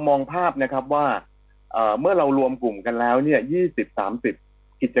เรามองภาพนะครับว่าเมื่อเรารวมกลุ่มกันแล้วเนี่ย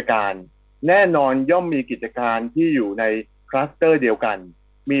20-30 กิจการแน่นอนย่อมมีกิจการที่อยู่ในคลัสเตอร์เดียวกัน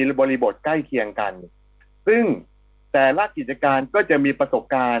มีบริบทใกล้เคียงกันซึ่งแต่ละกิจการก็จะมีประสบ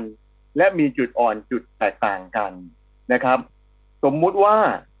การณ์และมีจุดอ่อนจุดแตกต่างกันนะครับสมมุติว่า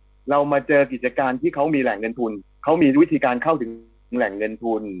เรามาเจอกิจการที่เขามีแหล่งเงินทุนเขามีวิธีการเข้าถึงแหล่งเงิน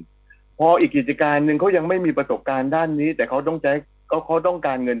ทุนพออีกกิจการหนึ่งเขายังไม่มีประสบการณ์ด้านนี้แต่เขาต้องก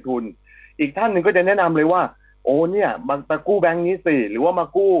ารเงินทุนอีกท่านหนึ่งก็จะแนะนำเลยว่าโอ้เนี่ยมากู้แบงค์นี้สิหรือว่ามา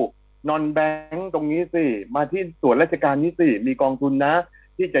กู้นอนแบงค์ตรงนี้สิมาที่ส่วนราชการนี้สิมีกองทุนนะ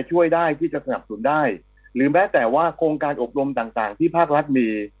ที่จะช่วยได้ที่จะสนับสนุนได้หรือแม้แต่ว่าโครงการอบรมต่างๆที่ภาครัฐมี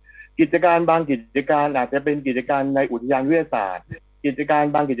กิจการบางกิจการอาจจะเป็นกิจการในอุทยานวิทยาศาสตร์กิจการ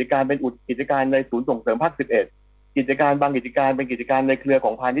บางกิจการเป็นกิจการในศูนย์ส่งเสริมภาค11กิจการบางกิจการเป็นกิจการในเครือข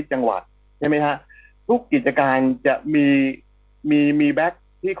องพาณิชย์จังหวัดใช่ไหมฮะทุกกิจการจะมีแบ็ค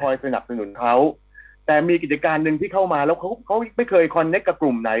ที่คอยสนับสนุนเขาแต่มีกิจการหนึ่งที่เข้ามาแล้วเขาไม่เคยคอนเนคกับก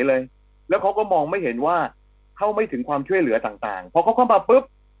ลุ่มไหนเลยแล้วเขาก็มองไม่เห็นว่าเข้าไม่ถึงความช่วยเหลือต่างๆพอเขาเข้ามาปุ๊บ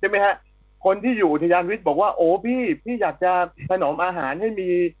ใช่ไหมฮะคนที่อยู่อุทยานวิทย์บอกว่าโอ้พี่อยากจะถนอมอาหารให้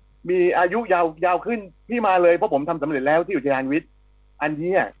มีอายุยาวขึ้นพี่มาเลยเพราะผมทำสำเร็จแล้วที่อุทยานวิทย์อัน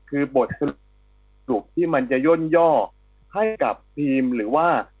นี้คือบทสรุปที่มันจะย่นย่อให้กับทีมหรือว่า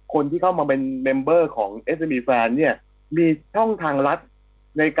คนที่เข้ามาเป็นเมมเบอร์ของ SME Fan เนี่ยมีช่องทางลัด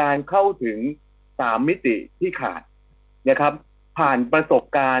ในการเข้าถึง3 มิติที่ขาดนะครับผ่านประสบ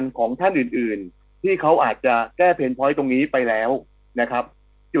การณ์ของท่านอื่นๆที่เขาอาจจะแก้เพนพอยต์ตรงนี้ไปแล้วนะครับ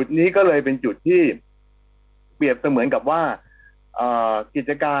จุดนี้ก็เลยเป็นจุดที่เปรียบเสมือนกับว่า กิ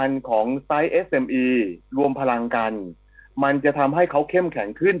จการของไซต์ SME รวมพลังกันมันจะทำให้เขาเข้มแข็ง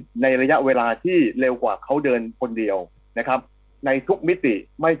ขึ้นในระยะเวลาที่เร็วกว่าเขาเดินคนเดียวนะครับในทุกมิติ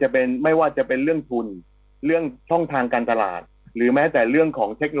ไม่ว่าจะเป็นเรื่องทุนเรื่องช่องทางการตลาดหรือแม้แต่เรื่องของ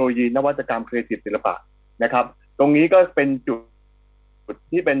เทคโนโลยีนวัตกรรมครีเอทีฟศิลปะนะครับตรงนี้ก็เป็นจุด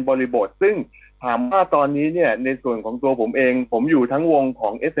ที่เป็นบริบทซึ่งถามว่าตอนนี้เนี่ยในส่วนของตัวผมเองผมอยู่ทั้งวงขอ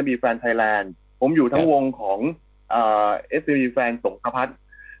ง SME Fan Thailand ผมอยู่ทั้งวงของSME Fan สงขพัฒน์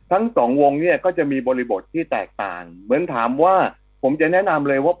ทั้งสองวงเนี่ยก็จะมีบริบทที่แตกต่างเหมือนถามว่าผมจะแนะนำ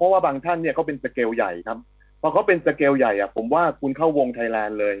เลยว่าเพราะว่าบางท่านเนี่ยเขาเป็นสเกลใหญ่ครับพอเขาเป็นสเกลใหญ่ผมว่าคุณเข้าวงไทยแลน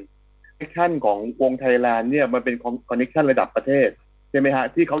ด์เลยคอนเนคชั่นของวงไทยแลนด์เนี่ยมันเป็นคอนเนคชั่นระดับประเทศใช่ไหมฮะ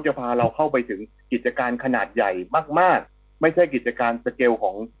ที่เขาจะพาเราเข้าไปถึงกิจการขนาดใหญ่มากๆไม่ใช่กิจการสเกล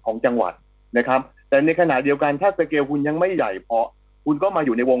ของจังหวัดนะครับแต่ในขณะเดียวกันถ้าสเกลคุณยังไม่ใหญ่พอคุณก็มาอ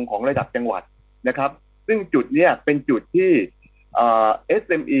ยู่ในวงของระดับจังหวัดนะครับซึ่งจุดเนี้ยเป็นจุดที่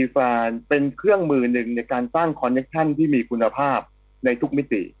SME Fan เป็นเครื่องมือหนึ่งในการสร้างคอนเนคชั่นที่มีคุณภาพในทุกมิ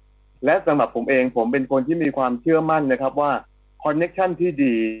ติและสำหรับผมเองผมเป็นคนที่มีความเชื่อมั่นนะครับว่าคอนเนคชั่นที่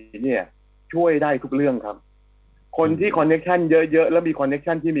ดีเนี่ยช่วยได้ทุกเรื่องครับคนที่คอนเนคชั่นเยอะๆแล้วมีคอนเนค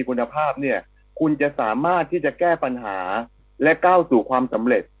ชั่นที่มีคุณภาพเนี่ยคุณจะสามารถที่จะแก้ปัญหาและก้าวสู่ความสำ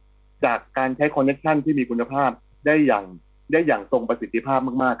เร็จจากการใช้คอนเนคชั่นที่มีคุณภาพได้อย่างทรงประสิทธิภาพ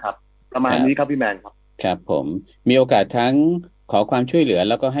มากๆครับประมาณนี้ครับพี่แมนครับครับผมมีโอกาสทั้งขอความช่วยเหลือ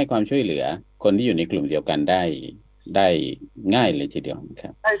แล้วก็ให้ความช่วยเหลือคนที่อยู่ในกลุ่มเดียวกันได้ง่ายเลยทีเดียวค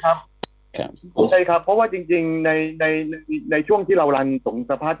รับใช่ครับครับใช่ครับเพราะว่าจริงๆในช่วงที่เรารันสง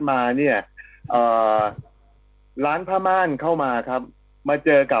สภาพมาเนี่ยร้านผ้าม่านเข้ามาครับมาเจ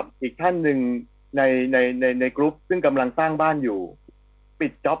อกับอีกท่านหนึ่งในกลุ่มซึ่งกำลังสร้างบ้านอยู่ปิ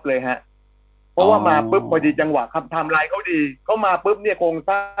ดจ็อบเลยฮะเพราะว่ามาปุ๊บพอดีจังหวะครับไทม์ไลน์เขาดีเขามาปุ๊บเนี่ยโครง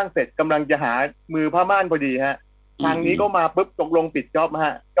สร้างเสร็จกำลังจะหามือผ้าม่านพอดีฮะทางนี้ก็มาปุ๊บตกลงปิดจ็อบฮ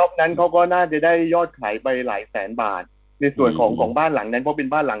ะจ็อบนั้นเขาก็น่าจะได้ยอดขายไปหลายแสนบาทในส่วนของบ้านหลังนั้นเพราะเป็น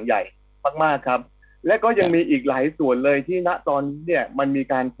บ้านหลังใหญ่มากๆครับและก็ยังมีอีกหลายส่วนเลยที่ณตอนนี้เนี่ยมันมี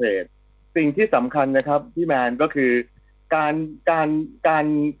การเทรดสิ่งที่สำคัญนะครับพี่แมนก็คือการ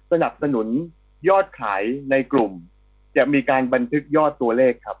สนับสนุนยอดขายในกลุ่มจะมีการบันทึกยอดตัวเล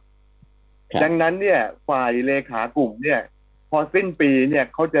ขครับดังนั้นเนี่ยฝ่ายเลขากลุ่มเนี่ยพอสิ้นปีเนี่ย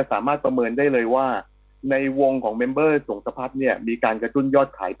เขาจะสามารถประเมินได้เลยว่าในวงของเมมเบอร์สงสภาพเนี่ยมีการกระตุ้นยอด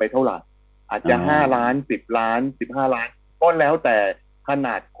ขายไปเท่าไหร่อาจจะ5 ล้าน10 ล้าน15 ล้านก็แล้วแต่ขน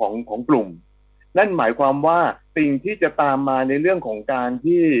าดของกลุ่มนั่นหมายความว่าสิ่งที่จะตามมาในเรื่องของการ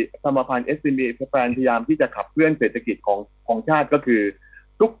ที่สมาพันธ์ SME พยายามที่จะขับเคลื่อนเศรษฐกิจของชาติก็คือ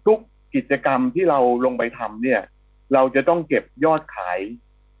ทุกกิจกรรมที่เราลงไปทำเนี่ยเราจะต้องเก็บยอดขาย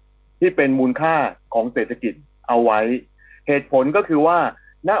ที่เป็นมูลค่าของเศรษฐกิจเอาไว้เหตุผลก็คือว่า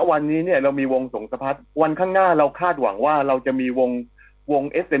ณวันนี้เนี่ยเรามีวงสงสภาพวันข้างหน้าเราคาดหวังว่าเราจะมีวง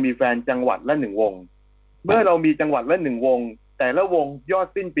SME Fan จังหวัดละ1 วงเมื่อเรามีจังหวัดละ1 วงแต่ละวงยอด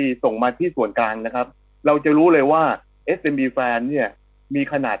สิ้นปีส่งมาที่ส่วนกลางนะครับเราจะรู้เลยว่า SME Fan เนี่ยมี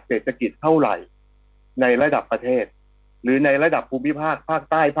ขนาดเศรษฐกิจเท่าไหร่ในระดับประเทศหรือในระดับภูมิภาคภาค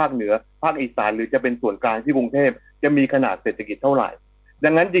ใต้ภาคเหนือภาคอีสานหรือจะเป็นส่วนกลางที่กรุงเทพจะมีขนาดเศรษฐกิจเท่าไหร่ดั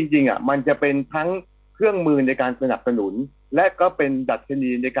งนั้นจริงๆมันจะเป็นทั้งเครื่องมือในการสนับสนุนและก็เป็นดัชนี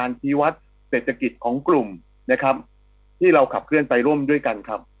ในการชี้วัดเศรษฐกิจของกลุ่มนะครับที่เราขับเคลื่อนไปร่วมด้วยกันค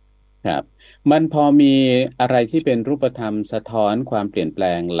รับครับมันพอมีอะไรที่เป็นรูปธรรมสะท้อนความเปลี่ยนแปล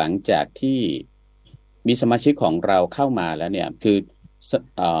งหลังจากที่มีสมาชิกของเราเข้ามาแล้วเนี่ยคือ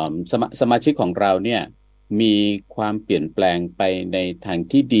สมาชิกของเราเนี่ยมีความเปลี่ยนแปลงไปในทาง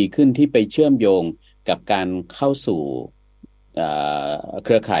ที่ดีขึ้นที่ไปเชื่อมโยงกับการเข้าสู่เค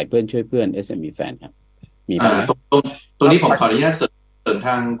รือข่ายเพื่อนช่วยเพื่อน SME Fan ครับมีไหมตรงนี้ผมขออนุญาตเสริมท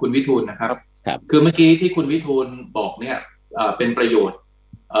างคุณวิทูลนะครับคือเมื่อกี้ที่คุณวิทูลบอกเนี่ยเป็นประโยชน์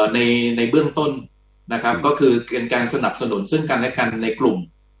ในเบื้องต้นนะครับก็คือเป็นการสนับสนุนซึ่งกันและกันในกลุ่ม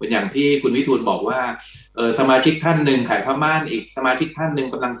เป็นอย่างที่คุณวิทูลบอกว่าสมาชิกท่านหนึ่งขายผ้าม่านอีกสมาชิกท่านหนึ่ง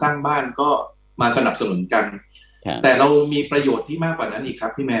กำลังสร้างบ้านก็มาสนับสนุนกันแต่เรามีประโยชน์ที่มากกว่านั้นอีกครั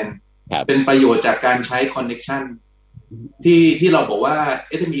บพี่แมนเป็นประโยชน์จากการใช้คอนเนคชั่นที่เราบอกว่า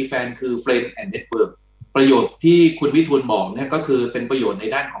SME Fan คือ Friend and Network ประโยชน์ที่คุณวิทูลบอกเนี่ยก็คือเป็นประโยชน์ใน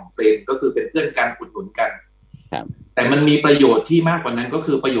ด้านของ Friend ก็คือเป็นเพื่อนกันอุดหนุนกันแต่มันมีประโยชน์ที่มากกว่านั้นก็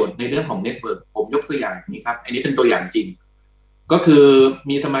คือประโยชน์ในเรื่องของ Network ผมยกตัวอย่างนี้ครับอันนี้เป็นตัวอย่างจริงก็คือ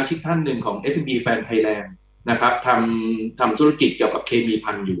มีสมาชิกท่านหนึ่งของ SME Fan Thailand นะครับทำธุรกิจเกี่ยวกับเคมี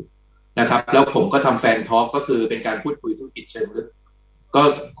ภัณฑ์อยู่นะครับแล้วผมก็ทำแฟนทอล์กก็คือเป็นการพูดคุยธุรกิจเชิงลึกก็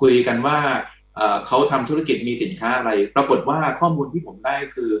คุยกันว่าเขาทำธุรกิจมีสินค้าอะไรปรากฏว่าข้อมูลที่ผมได้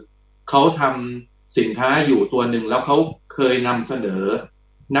คือเขาทำสินค้าอยู่ตัวหนึ่งแล้วเขาเคยนำเสนอ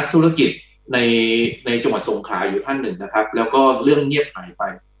นักธุรกิจ ในจังหวัดสงขลาอยู่ท่านหนึ่งนะครับแล้วก็เรื่องเงียบหายไป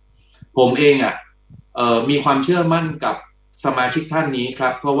ผมเองมีความเชื่อมั่นกับสมาชิกท่านนี้ครั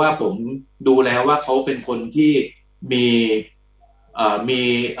บเพราะว่าผมดูแล้วว่าเขาเป็นคนที่มี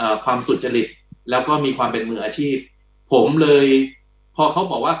ความสุจริตแล้วก็มีความเป็นมืออาชีพผมเลยพอเขา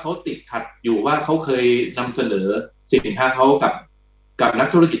บอกว่าเขาติดขัดอยู่ว่าเขาเคยนำเสนอสินค้าเขากับนัก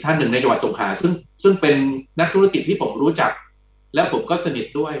ธุรกิจท่านหนึ่งในจังหวัดสงขลาซึ่งเป็นนักธุรกิจที่ผมรู้จักและผมก็สนิท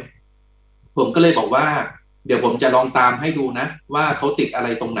ด้วยผมก็เลยบอกว่าเดี๋ยวผมจะลองตามให้ดูนะว่าเขาติดอะไร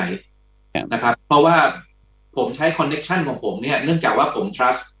ตรงไหนนะครับเพราะว่าผมใช้คอนเนคชันของผมเนี่ยเนื่องจากว่าผม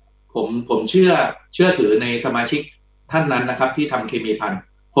trust ผมเชื่อถือในสมาชิกท่านนั้นนะครับที่ทำเคมีพันธุ์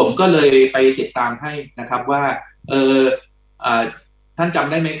ผมก็เลยไปติดตามให้นะครับว่าท่านจ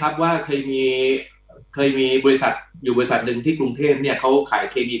ำได้ไหมครับว่าเคยมีบริษัทหนึ่งที่กรุงเทพเนี่ยเขาขาย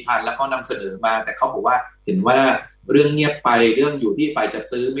เคมีพันธุ์แล้วเขานำเสนอมาแต่เขาบอกว่าเห็นว่าเรื่องเงียบไปเรื่องอยู่ที่ฝ่ายจัด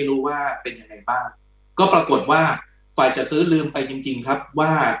ซื้อไม่รู้ว่าเป็นยังไงบ้างก็ปรากฏว่าฝ่ายจัดซื้อลืมไปจริงๆครับว่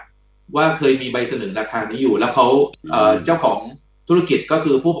าเคยมีใบเสนอราคานี้อยู่แล้วเขาเจ้าของธุรกิจก็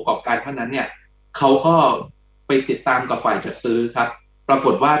คือผู้ประกอบการท่านนั้นเนี่ยเขาก็ไปติดตามกับฝ่ายจัดซื้อครับปราก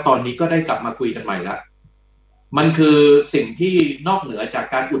ฏว่าตอนนี้ก็ได้กลับมาคุยกันใหม่ละมันคือสิ่งที่นอกเหนือจาก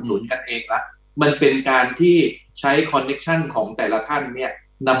การอุดหนุนกันเองละมันเป็นการที่ใช้คอนเนคชันของแต่ละท่านเนี่ย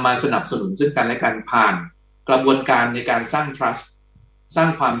นำมาสนับสนุนซึ่งกันและกันผ่านกระบวนการในการสร้าง trust สร้าง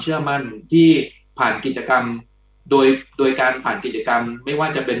ความเชื่อมั่นที่ผ่านกิจกรรมโดยการผ่านกิจกรรมไม่ว่า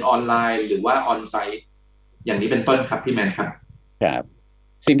จะเป็นออนไลน์หรือว่าออนไซต์อย่างนี้เป็นต้นครับพี่แมนครับครับ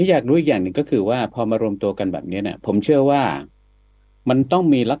สิ่งที่อยากรู้อีกอย่างหนึ่งก็คือว่าพอมารวมตัวกันแบบนี้เนี่ยผมเชื่อว่ามันต้อง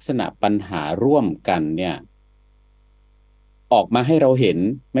มีลักษณะปัญหาร่วมกันเนี่ยออกมาให้เราเห็น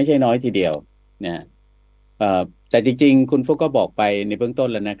ไม่ใช่น้อยทีเดียวนะแต่จริงๆคุณฟุกก็บอกไปในเบื้องต้น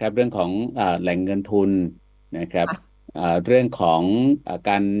แล้วนะครับเรื่องของแหล่งเงินทุนนะครับเรื่องของ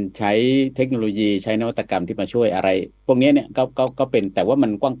การใช้เทคโนโลยีใช้นวัตกรรมที่มาช่วยอะไรพวกนี้เนี่ยก็เป็นแต่ว่ามั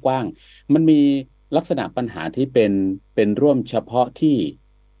นกว้างๆมันมีลักษณะปัญหาที่เป็นร่วมเฉพาะที่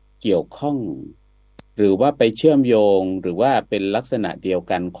เกี่ยวข้องหรือว่าไปเชื่อมโยงหรือว่าเป็นลักษณะเดียว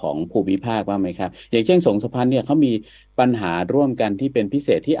กันของภูมิภาคว่าไหมครับอย่างเช่นสงสะพานเนี่ยเขามีปัญหาร่วมกันที่เป็นพิเศ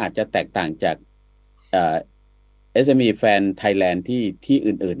ษที่อาจจะแตกต่างจากSME Fan Thailand ที่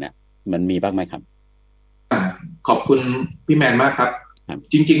อื่นๆน่ะมันมีบ้างไหมครับขอบคุณพี่แมนมากครับ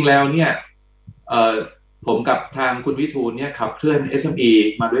จริงๆแล้วเนี่ยผมกับทางคุณวิทูลเนี่ยขับเคลื่อน SME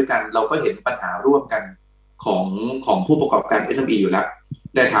มาด้วยกันเราก็เห็นปัญหาร่วมกันของผู้ประกอบการ SME อยู่แล้ว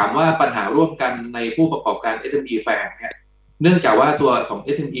แต่ถามว่าปัญหาร่วมกันในผู้ประกอบการ SME Fan เนี่ยเนื่องจากว่าตัวของ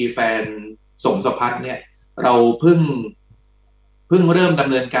SME Fan สงสะพัดเนี่ยเราเพิ่งเริ่มดำ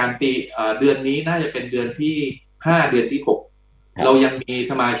เนินการปีเดือนนี้น่าจะเป็นเดือนที่5เดือนที่6เรายังมี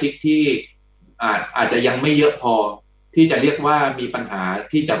สมาชิกที่อาจจะยังไม่เยอะพอที่จะเรียกว่ามีปัญหา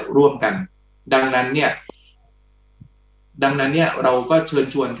ที่จะร่วมกันดังนั้นเนี่ยเราก็เชิญ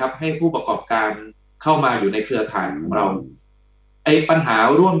ชวนครับให้ผู้ประกอบการเข้ามาอยู่ในเครือข่ายของเราไอ้ปัญหา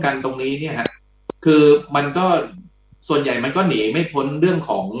ร่วมกันตรงนี้เนี่ยฮะคือมันก็ส่วนใหญ่มันก็หนีไม่พ้นเรื่อง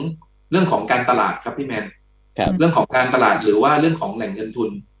ของการตลาดครับพี่แมนเรื่องของการตลาดหรือว่าเรื่องของแหล่งเงินทุน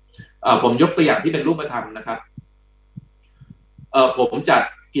ผมยกตัวอย่างที่เป็นรูปธรรมนะครับผมจัด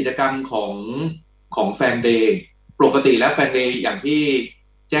กิจกรรมของแฟนเดย์ปกติแล้วแฟนเดย์อย่างที่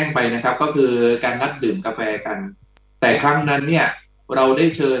แจ้งไปนะครับก็คือการนัดดื่มกาแฟกันแต่ครั้งนั้นเนี่ยเราได้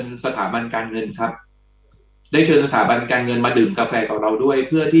เชิญสถาบันการเงินครับได้เชิญสถาบันการเงินมาดื่มกาแฟกับเราด้วย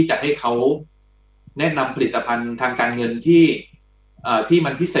เพื่อที่จะให้เขาแนะนำผลิตภัณฑ์ทางการเงินที่มั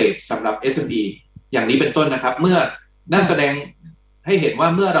นพิเศษสำหรับ SME อย่างนี้เป็นต้นนะครับเมื่อนั่นแสดงให้เห็นว่า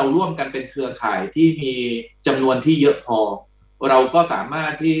เมื่อเราร่วมกันเป็นเครือข่ายที่มีจำนวนที่เยอะพอเราก็สามาร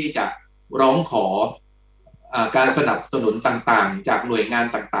ถที่จะร้องขอการสนับสนุนต่างๆจากหน่วยงาน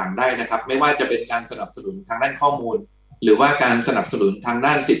ต่างๆได้นะครับไม่ว่าจะเป็นการสนับสนุนทางด้านข้อมูลหรือว่าการสนับสนุนทาง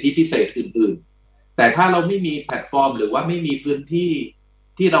ด้านสิทธิพิเศษอื่นๆแต่ถ้าเราไม่มีแพลตฟอร์มหรือว่าไม่มีพื้นที่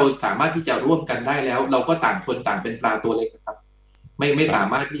ที่เราสามารถที่จะร่วมกันได้แล้วเราก็ต่างคนต่างเป็นปลาตัวเล็กครับไม่สา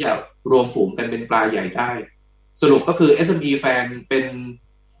มารถที่จะรวมฝูงกันเป็นปลาใหญ่ได้สรุปก็คือ SME Fan เ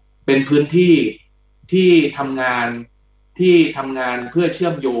ป็นพื้นที่ที่ทำงานเพื่อเชื่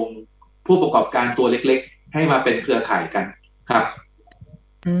อมโยงผู้ประกอบการตัวเล็กๆให้มาเป็นเครือข่ายกันครับ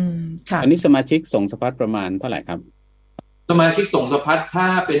ค่ะอันนี้สมาชิกสงสะพัดประมาณเท่าไหร่ครับสมาชิกสงสะพัดถ้า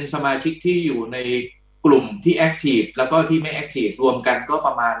เป็นสมาชิกที่อยู่ในกลุ่มที่แอคทีฟแล้วก็ที่ไม่แอคทีฟรวมกันก็ป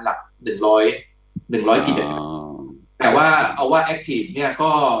ระมาณหลัก100กิจกรรมแต่ว่าเอาว่าแอคทีฟเนี่ย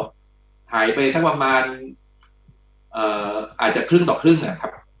ก็หายไปสักประมาณอาจจะครึ่งต่อครึ่งนะครั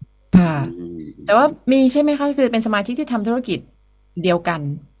บค่ะแต่ว่ามีใช่ไหมคะคือเป็นสมาชิกที่ทำธุรกิจเดียวกัน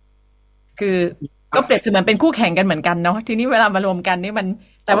คือ ก็เปรียบเสมือนเป็นคู่แข่งกันเหมือนกันเนาะทีนี้เวลามารวมกันนี่มัน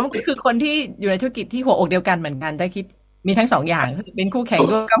แต่ว่ามันก็คือคนที่อยู่ในธุรกิจที่หัวอกเดียวกันเหมือนกันแต่คิดมีทั้งสองอย่างเป็นคู่แข่ง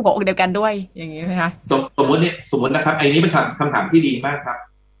กับหัวอกเดียวกันด้วยอย่างนี้ไหมคะสมมตินะครับไอ้นี้เป็นคำถามที่ดีมากครับ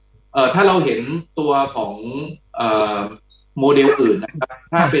ถ้าเราเห็นตัวของโมเดลอื่นนะครับ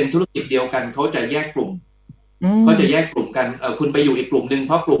ถ้าเป็นธุรกิจเดียวกันเขาจะแยกกลุ่มกันคุณไปอยู่อีกกลุ่มนึงเ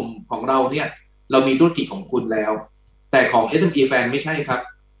พราะกลุ่มของเราเนี่ยเรามีธุรกิจของคุณแล้วแต่ของ SME Fan ไม่ใช่ครับ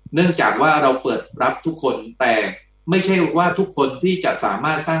เนื่องจากว่าเราเปิดรับทุกคนแต่ไม่ใช่ว่าทุกคนที่จะสาม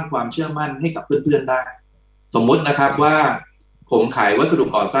ารถสร้างความเชื่อมั่นให้กับเพื่อนๆได้สมมุตินะครับว่าผมขายวัสดุ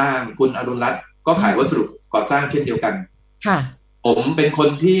ก่อสร้างคุณอรุณรัตน์ก็ขายวัสดุก่อสร้างเช่นเดียวกันค่ะผมเป็นคน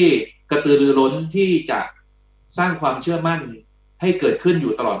ที่กระตือรือร้นที่จะสร้างความเชื่อมั่นให้เกิดขึ้นอ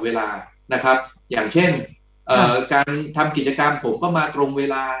ยู่ตลอดเวลานะครับอย่างเช่นการทำกิจกรรมผมก็มาตรงเว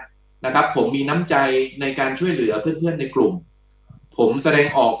ลานะครับผมมีน้ำใจในการช่วยเหลือเพื่อนๆในกลุ่มผมแสดง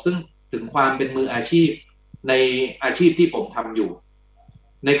ออกซึ่งถึงความเป็นมืออาชีพในอาชีพที่ผมทำอยู่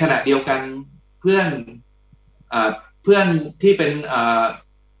ในขณะเดียวกันเพื่อนที่เป็น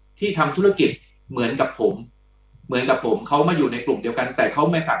ที่ทำธุรกิจเหมือนกับผมเขามาอยู่ในกลุ่มเดียวกันแต่เขา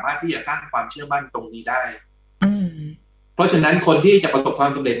ไม่สามารถที่จะสร้างความเชื่อมั่นตรงนี้ได้เพราะฉะนั้นคนที่จะประสบควา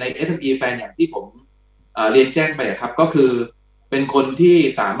มสำเร็จใน SME Fan อย่างที่ผมเรียนแจ้งไปครับก็คือเป็นคนที่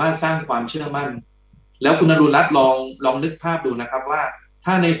สามารถสร้างความเชื่อมั่นแล้วคุณอรุณรัตน์ลองนึกภาพดูนะครับว่า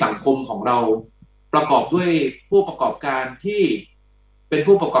ถ้าในสังคมของเราประกอบด้วยผู้ประกอบการที่เป็น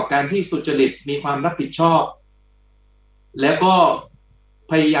ผู้ประกอบการที่สุจริตมีความรับผิดชอบแล้วก็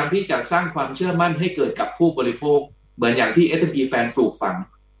พยายามที่จะสร้างความเชื่อมั่นให้เกิดกับผู้บริโภคเหมือนอย่างที่ SME Fan ปลูกฝัง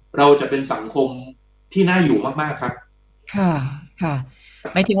เราจะเป็นสังคมที่น่าอยู่มากๆครับค่ะค่ะ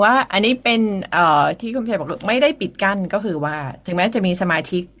หมายถึงว่าอันนี้เป็นที่คุณชัยบอกไม่ได้ปิดกั้นก็คือว่าถึงแม้จะมีสมา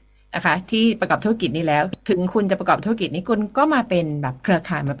ชิกนะคะที่ประกอบธุรกิจนี้แล้วถึงคุณจะประกอบธุรกิจนี้คุณก็มาเป็นแบบเครือ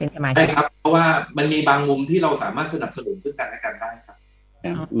ข่ายมาเป็นสมาชิกใช่ครับเพราะว่ามันมีบางมุมที่เราสามารถสนับสนุนซึ่งกันและกันได้ครับ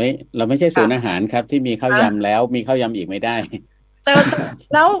เราไม่ใช่ศูนย์อาหารครับที่มีข้าวยำแล้วมีข้าวยำอีกไม่ได้แต่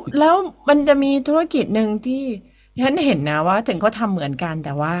แล้วมันจะมีธุรกิจหนึ่งที่ฉันเห็นนะว่าถึงเขาทำเหมือนกันแ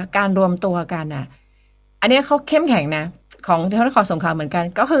ต่ว่าการรวมตัวกันอ่ะอันนี้เขาเข้มแข็งนะของที่เขาขอสงครามเหมือนกัน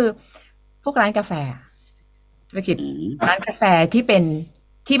ก็คือพวกร้านกาแฟธุรกิจร้านกาแฟที่เป็น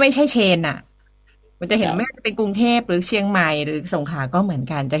ที่ไม่ใช่เชนอ่ะมันจะเห็นไม่ว่าจะเป็นกรุงเทพหรือเชียงใหม่หรือสงขลาก็เหมือน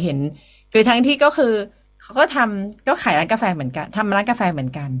กันจะเห็นคือทั้งที่ก็คือเขาก็ก็ขายร้านกาแฟเหมือนกันทำร้านกาแฟเหมือ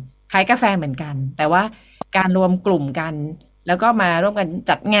นกันขายกาแฟเหมือนกันแต่ว่าการรวมกลุ่มกันแล้วก็มาร่วมกัน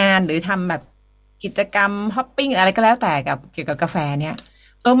จัดงานหรือทำแบบกิจกรรมฮอปปิ้งอะไรก็แล้วแต่กับเกี่ยวกับกาแฟเนี่ย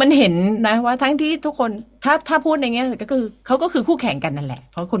มันเห็นนะว่าทั้งที่ทุกคนถ้าพูดในแง่ก็คือเขาก็คือคู่แข่งกันนั่นแหละ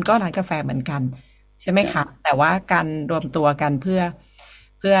เพราะคุณก็ร้านกาแฟเหมือนกันใช่ไหมคะแต่ว่าการรวมตัวกันเพื่อ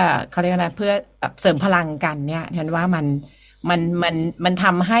เขาเรียกนะเพื่อแบบเสริมพลังกันเนี่ยฉันว่ามันท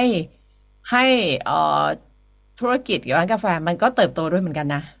ำให้ธุรกิจร้านกาแฟมันก็เติบโตด้วยเหมือนกัน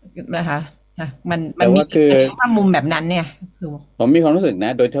นะคะมันมีมุมแบบนั้นเนี่ยผมมีความรู้สึกน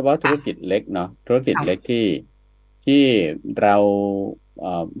ะโดยเฉพาะธุรกิจเล็กเนาะธุรกิจเล็กที่เรา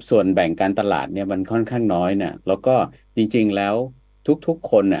ส่วนแบ่งการตลาดเนี่ยมันค่อนข้างน้อยเนี่ยแล้วก็จริงๆแล้วทุก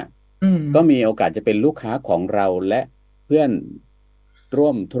ๆคนน่ะก็มีโอกาสจะเป็นลูกค้าของเราและเพื่อนร่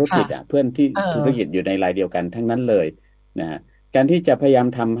วมธุรกิจเพื่อนที่ธุรกิจอยู่ในรายเดียวกันทั้งนั้นเลยนะฮะการที่จะพยายาม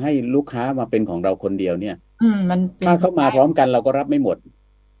ทำให้ลูกค้ามาเป็นของเราคนเดียวเนี่ยถ้าเข้ามาพร้อมกันเราก็รับไม่หมด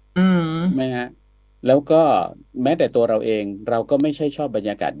ไหมฮะแล้วก็แม้แต่ตัวเราเองเราก็ไม่ใช่ชอบบรร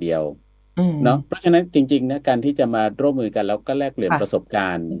ยากาศเดียวเนาะเพราะฉะนั้นจริงๆนะการที่จะมาร่วมมือกันแล้วก็แลกเปลี่ยนประสบกา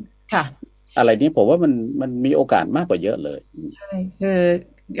รณ์อะไรนี้ผมว่ามันมีโอกาสมากกว่าเยอะเลยใช่คือ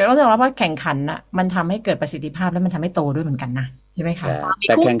เดี๋ยวเราจะบอกว่าแข่งขันน่ะมันทำให้เกิดประสิทธิภาพและมันทำให้โตด้วยเหมือนกันนะใช่ไหมคะแ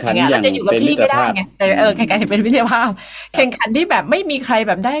ต่แข่งขันอย่างจะอยู่กับที่ไม่ได้ไงแต่แข่งขันเป็นวิทยาภาพแข่งขันที่แบบไม่มีใครแ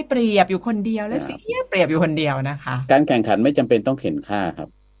บบได้เปรียบอยู่คนเดียวและเสียเปรียบอยู่คนเดียวนะคะการแข่งขันไม่จำเป็นต้องเข็นค่าครับ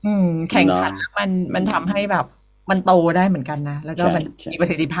แข่งขันมันทำให้แบบมันโตได้เหมือนกันนะแล้วก็มันมีประ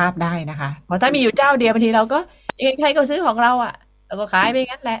สิทธิภาพได้นะคะเพราะถ้ามีอยู่เจ้าเดียวบางทีเราก็ยังไงใครก็ซื้อของเราอ่ะเราก็ขายไป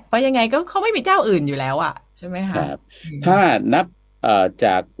งั้นแหละเพราะยังไงก็เขาไม่มีเจ้าอื่นอยู่แล้วอ่ะใช่ไหมคะถ้านับจ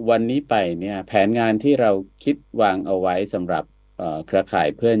ากวันนี้ไปเนี่ยแผนงานที่เราคิดวางเอาไว้สำหรับเครือข่าย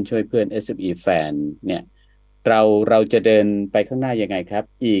เพื่อนช่วยเพื่อน SME Fan เนี่ยเราจะเดินไปข้างหน้ายังไงครับ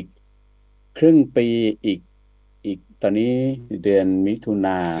อีกครึ่งปีอีกตอนนี้เดือนมิถุน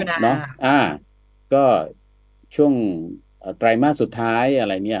าเนาะก็ช่วงไตรมาสสุดท้ายอะ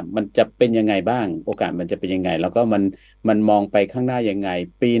ไรเนี่ยมันจะเป็นยังไงบ้างโอกาสมันจะเป็นยังไงแล้วก็มันมองไปข้างหน้ายังไง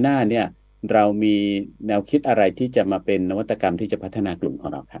ปีหน้าเนี่ยเรามีแนวคิดอะไรที่จะมาเป็นนวัตกรรมที่จะพัฒนากลุ่มขอ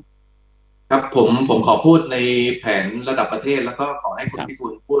งเราครับครับผมขอพูดในแผนระดับประเทศแล้วก็ขอให้คุณพิทู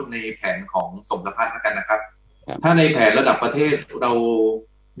ลพูดในแผนของสมรพัฒน์แล้วกันนะครับถ้าในแผนระดับประเทศเรา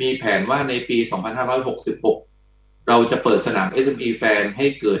มีแผนว่าในปี 2566 เราจะเปิดสนาม SME Fan ให้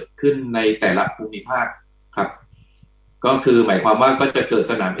เกิดขึ้นในแต่ละภูมิภาคครับก็คือหมายความว่าก็จะเกิด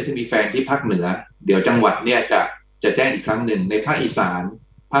สนาม SME Fan ที่ภาคเหนือเดี๋ยวจังหวัดเนี่ยจะแจ้งอีกครั้งหนึ่งในภาคอีสาน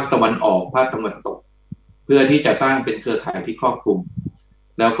ภาคตะวันออกภาคตะวันตกเพื่อที่จะสร้างเป็นเครือข่ายที่ครอบคลุม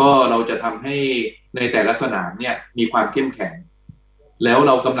แล้วก็เราจะทำให้ในแต่ละสนามเนี่ยมีความเข้มแข็งแล้วเ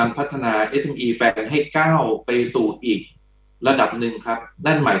รากำลังพัฒนา SME Fan ให้ก้าวไปสู่อีกระดับหนึ่งครับ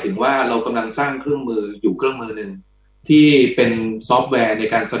นั่นหมายถึงว่าเรากำลังสร้างเครื่องมืออยู่เครื่องมือหนึ่งที่เป็นซอฟต์แวร์ใน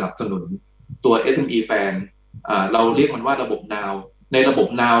การสนับสนุนตัว SME Fan เราเรียกมันว่าระบบ Now ในระบบ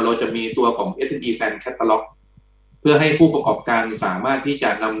Now เราจะมีตัวของ SME Fan Catalog เพื่อให้ผู้ประกอบการสามารถที่จะ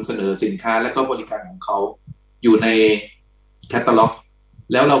นำเสนอสินค้าและก็บริการของเขาอยู่ใน Catalog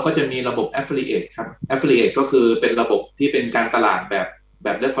แล้วเราก็จะมีระบบ Affiliate ครับ Affiliate ก็คือเป็นระบบที่เป็นการตลาดแบ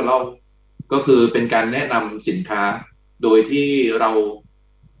บ Referral ก็คือเป็นการแนะนำสินค้าโดยที่เรา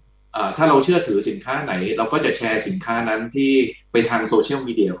ถ้าเราเชื่อถือสินค้าไหนเราก็จะแชร์สินค้านั้นที่ไปทางโซเชียล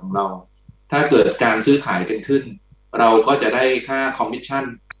มีเดียของเราถ้าเกิดการซื้อขายกันขึ้นเราก็จะได้ค่าคอมมิชชั่น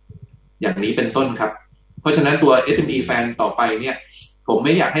อย่างนี้เป็นต้นครับเพราะฉะนั้นตัว SME Fan ต่อไปเนี่ยผมไ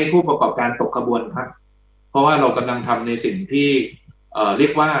ม่อยากให้ผู้ประกอบการตกขบวนครับเพราะว่าเรากำลังทำในสิ่งที่เรีย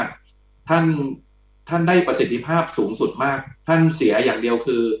กว่าท่านได้ประสิทธิภาพสูงสุดมากท่านเสียอย่างเดียว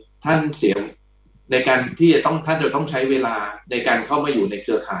คือท่านเสียในการที่ท่านจะต้องใช้เวลาในการเข้ามาอยู่ในเค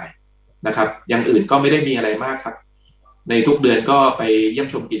รือข่ายนะครับอย่างอื่นก็ไม่ได้มีอะไรมากครับในทุกเดือนก็ไปเยี่ยม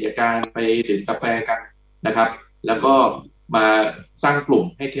ชมกิจการไปดื่มกาแฟกันนะครับแล้วก็มาสร้างกลุ่ม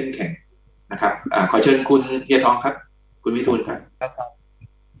ให้เข้มแข็งนะครับขอเชิญคุณเฮียทองครับคุณวิทูลครับ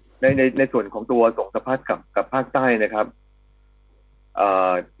ในส่วนของตัวส่งสัมภาษณ์กับภาคใต้นะครับ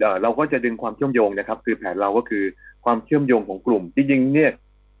เราก็จะดึงความเชื่อมโยงนะครับคือแผนเราก็คือความเชื่อมโยงของกลุ่มจริงๆเนี่ย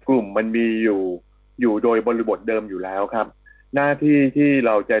กลุ่มมันมีอยู่โดยบริบทเดิมอยู่แล้วครับหน้าที่ที่เ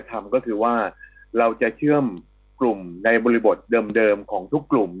ราจะทำก็คือว่าเราจะเชื่อมกลุ่มในบริบทเดิมๆของทุก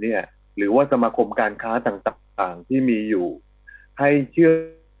กลุ่มเนี่ยหรือว่าสมาคมการค้าต่างๆที่มีอยู่ให้เชื่อ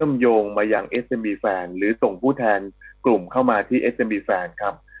มโยงมายัง SME Fan หรือส่งผู้แทนกลุ่มเข้ามาที่ SME Fan ค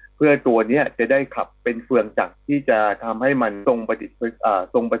รับเพื่อตัวนี้จะได้ขับเป็นเฟืองจักรที่จะทำให้มันทรงประ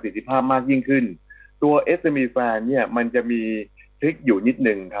สิทธิภาพมากยิ่งขึ้นตัว SME Fan เนี่ยมันจะมีทริคอยู่นิดห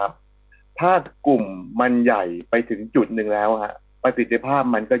นึ่งครับถ้ากลุ่มมันใหญ่ไปถึงจุดหนึ่งแล้วฮะประสิทธิภาพ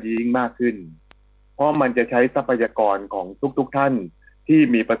มันก็ยิ่งมากขึ้นเพราะมันจะใช้ทรัพยากรของทุกท่านที่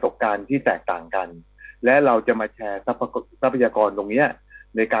มีประสบการณ์ที่แตกต่างกันและเราจะมาแชร์ทรัพยากรตรงนี้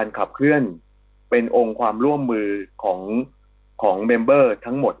ในการขับเคลื่อนเป็นองค์ความร่วมมือของเมมเบอร์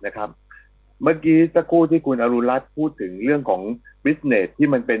ทั้งหมดนะครับเมื่อกี้สักครู่ที่คุณอรุณรัตน์พูดถึงเรื่องของ business ที่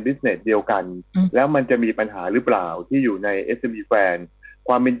มันเป็น business เดียวกันแล้วมันจะมีปัญหาหรือเปล่าที่อยู่ใน SME Fan ค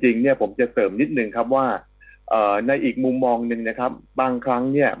วามเป็นจริงเนี่ยผมจะเสริมนิดนึงครับว่าในอีกมุมมองหนึ่งนะครับบางครั้ง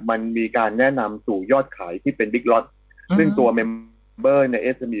เนี่ยมันมีการแนะนำสู่ยอดขายที่เป็น Big Lot ซึ่งตัวเมมเบอร์ใน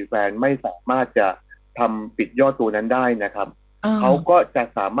SME Fan ไม่สามารถจะทำปิดยอดตัวนั้นได้นะครับเขาก็จะ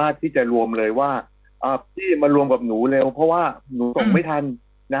สามารถที่จะรวมเลยว่าพี่มารวมกับหนูเร็วเพราะว่าหนูส่งไม่ทัน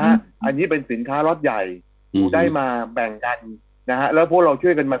นะฮะอันนี้เป็นสินค้าล็อตใหญ่หนูได้มาแบ่งกันนะฮะแล้วพวกเราช่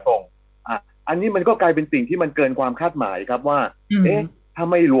วยกันมาส่งอันนี้มันก็กลายเป็นสิ่งที่มันเกินความคาดหมายครับว่าถ้า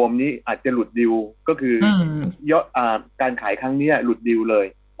ไม่รวมนี้อาจจะหลุดดีลก็คือยอดการขายครั้งนี้หลุดดีลเลย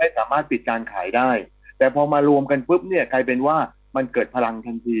ไม่สามารถปิดการขายได้แต่พอมารวมกันปุ๊บเนี่ยกลายเป็นว่ามันเกิดพลัง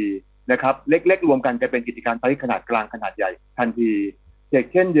ทันทีนะครับเล็กๆรวมกันจะเป็นกิจการพาณิชย์ขนาดกลางขนาดใหญ่ทันที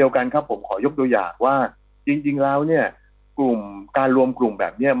เช่นเดียวกันครับผมขอยกตัวอย่างว่าจริงๆแล้วเนี่ยการรวมกลุ่มแบ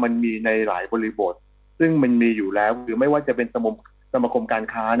บนี้มันมีในหลายบริบทซึ่งมันมีอยู่แล้วหรือไม่ว่าจะเป็นสมาคมการ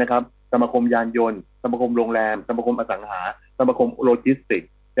ค้านะครับสมาคมยานยนต์สมาคมโรงแรมสมาคมอสังหาสมาคมโลจิสติก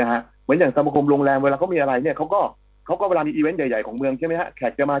ส์นะฮะเหมือนอย่างสมาคมโรงแรมเวลาเขามีอะไรเนี่ยเขาก็เวลามีอีเวนต์ใหญ่ๆของเมืองใช่ไหมฮะแข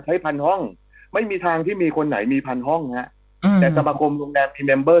กจะมาใช้ 1,000 ห้องไม่มีทางที่มีคนไหนมี 1,000 ห้องฮะแต่สมาคมโรงแรมมีเ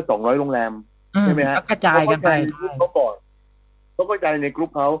มมเบอร์200โรงแรมใช่ไหมฮะกระจายกันไปเขาก่อนเขาก็ใจในกลุ่ม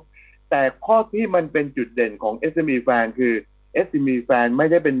เขาแต่ข้อที่มันเป็นจุดเด่นของ SME Fan คือ SME Fan ไม่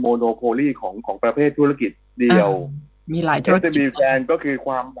ได้เป็นโมโนโพลีของประเภทธุรกิจเดียวมีหลายธุรกิจ SME Fan ก็คือค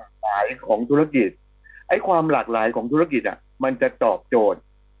วามหลากหลายของธุรกิจไอ้ความหลากหลายของธุรกิจมันจะตอบโจทย์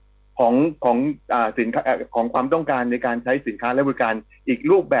ของสินค้าของความต้องการในการใช้สินค้าและบริการอีก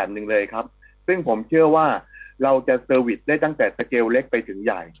รูปแบบหนึ่งเลยครับซึ่งผมเชื่อว่าเราจะเซอร์วิสได้ตั้งแต่สเกลเล็กไปถึงใ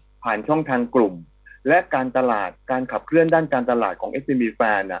หญ่ผ่านช่องทางกลุ่มและการตลาดการขับเคลื่อนด้านการตลาดของ SME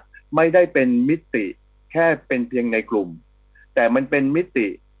Fan ไม่ได้เป็นมิติแค่เป็นเพียงในกลุ่มแต่มันเป็นมิติ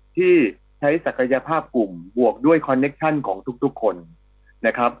ที่ใช้ศักยภาพกลุ่มบวกด้วยคอนเน็กชันของทุกๆคนน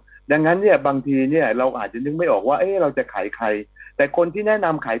ะครับดังนั้นเนี่ยบางทีเนี่ยเราอาจจะนึกไม่ออกว่าเราจะขายใครแต่คนที่แนะน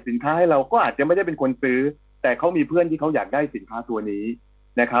ำขายสินค้าให้เราก็อาจจะไม่ได้เป็นคนซื้อแต่เขามีเพื่อนที่เขาอยากได้สินค้าตัวนี้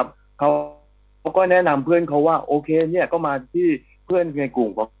นะครับเขาก็แนะนำเพื่อนเขาว่าโอเคเนี่ยก็มาที่เพื่อนในกลุ่ม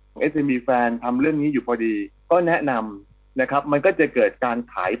ของ SME แฟนทำเรื่องนี้อยู่พอดีก็แนะนำนะครับมันก็จะเกิดการ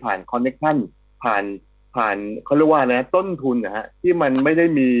ขายผ่านคอนเนคชั่นผ่านเขาเรียกว่านะต้นทุนนะฮะที่มันไม่ไ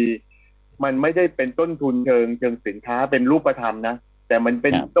ด้เป็นต้นทุนเชิงสินค้าเป็นรูปธรรมนะแต่มันเป็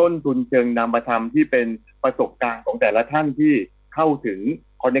นต้นทุนเชิงนามธรรมที่เป็นประสบการณ์ของแต่ละท่านที่เข้าถึง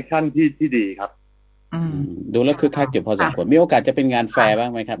คอนเนคชั่นที่ดีครับดูแล้วคือคักอยู่พอสมควรมีโอกาสจะเป็นงานแฟร์บ้า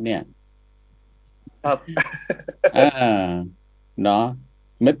งไหมครับเนี่ยครับเนาะ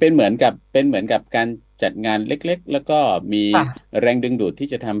มันเป็นเหมือนกับการจัดงานเล็กๆแล้วก็มีแรงดึงดูดที่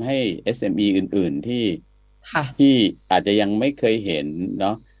จะทำให้ SME อื่นๆที่อาจจะยังไม่เคยเห็นเน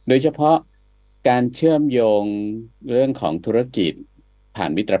าะโดยเฉพาะการเชื่อมโยงเรื่องของธุรกิจผ่าน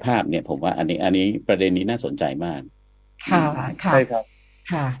มิตรภาพเนี่ยผมว่าอันนี้ประเด็นนี้น่าสนใจมากค่ะใช่ครับ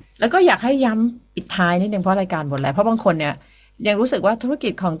ค่ะแล้วก็อยากให้ย้ำปิดท้ายนิดนึงเพราะรายการหมดแล้วเพราะบางคนเนี่ยยังรู้สึกว่าธุรกิ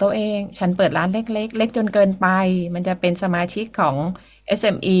จของตัวเองฉันเปิดร้านเล็กๆเล็กจนเกินไปมันจะเป็นสมาชิกของ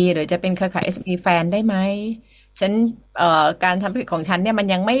SME หรือจะเป็นเครือข่าย SME แฟนได้ไหมฉันการทำธุรกิจของฉันเนี่ยมัน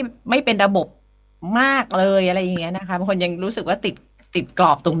ยังไม่เป็นระบบมากเลยอะไรอย่างเงี้ยนะคะบางคนยังรู้สึกว่าติดกร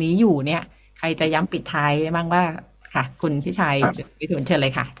อบตรงนี้อยู่เนี่ยใครจะย้ำปิดท้ายบ้างว่าค่ะคุณพี่ชัยพี่ถุนเชิญเล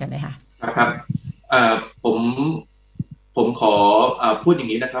ยค่ะเชิญเลยค่ะครับผมขอพูดอย่า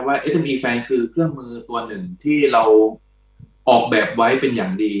งนี้นะครับว่า SME แฟนคือเครื่องมือตัวหนึ่งที่เราออกแบบไว้เป็นอย่า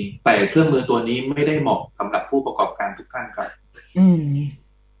งดีแต่เครื่องมือตัวนี้ไม่ได้เหมาะสำหรับผู้ประกอบการทุกท่านครับ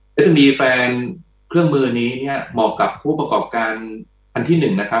SME แฟนเครื่องมือนี้เนี่ยเหมาะกับผู้ประกอบการอันที่ห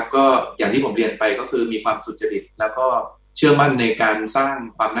นึ่งนะครับก็อย่างที่ผมเรียนไปก็คือมีความสุจริตแล้วก็เชื่อมั่นในการสร้าง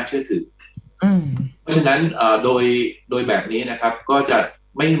ความน่าเชื่อถือเพราะฉะนั้นโดยแบบนี้นะครับก็จะ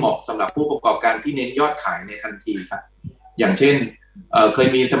ไม่เหมาะสำหรับผู้ประกอบการที่เน้นยอดขายในทันทีครับอย่างเช่นเคย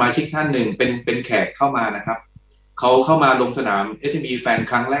มีสมาชิกท่านหนึ่งเป็นแขกเข้ามานะครับเขาเข้ามาลงสนาม SME แฟน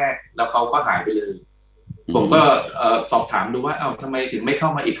ครั้งแรกแล้วเขาก็หายไปเลยผมก็สอบถามดูว่าทำไมถึงไม่เข้า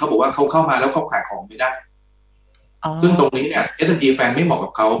มาอีกเขาบอกว่าเขาเข้ามาแล้วเขาขายของไม่ได้ซึ่งตรงนี้เนี่ย SME แฟนไม่เหมาะกั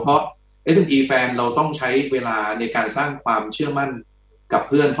บเขาเพราะ SME แฟนเราต้องใช้เวลาในการสร้างความเชื่อมั่นกับ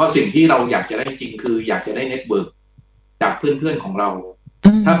เพื่อนเพราะสิ่งที่เราอยากจะได้จริงคืออยากจะได้เน็ตเวิร์กจากเพื่อนๆของเรา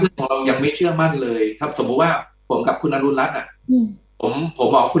ถ้าเพื่อนของเรายังไม่เชื่อมั่นเลยครับสมมติว่าผมกับคุณอรุณรัตน์ผม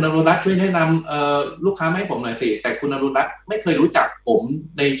บอกคุณอรุณรัตน์ช่วยแนะนำลูกค้าให้ผมหน่อยสิแต่คุณอรุณรัตน์ไม่เคยรู้จักผม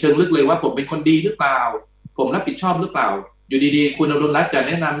ในเชิงลึกเลยว่าผมเป็นคนดีหรือเปล่าผมรับผิดชอบหรือเปล่าอยู่ดีๆคุณอรุณรัตน์จะแ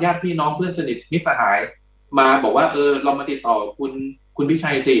นะนำญาติพี่น้องเพื่อนสนิทมิตรสหายมาบอกว่าเรามาติดต่อคุณพิ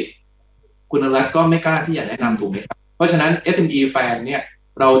ชัยสิคุณอรุณรัตน์ก็ไม่กล้าที่จะแนะนำถูกไหมครับเพราะฉะนั้น SME แฟนเนี่ย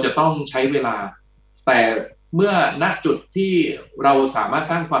เราจะต้องใช้เวลาแต่เมื่อณจุดที่เราสามารถ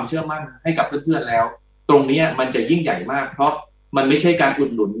สร้างความเชื่อมั่นให้กับเพื่อนๆแล้วตรงนี้มันจะยิ่งใหญ่มากเพราะมันไม่ใช่การอุด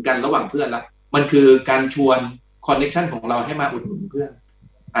หนุนกันระหว่างเพื่อนละมันคือการชวนคอนเนคชั่นของเราให้มาอุดหนุนเพื่อน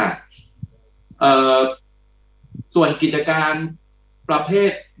ส่วนกิจการประเภ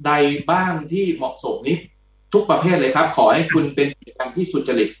ทใดบ้างที่เหมาะสมนี้ทุกประเภทเลยครับขอให้คุณเป็นกิจการที่สุจ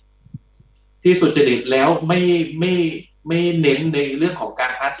ริตแล้วไม่เน้นในเรื่องของกา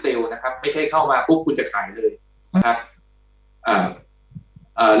รฮาร์ดเซลนะครับไม่ใช่เข้ามาปุ๊บคุณจะขายเลยนะครับ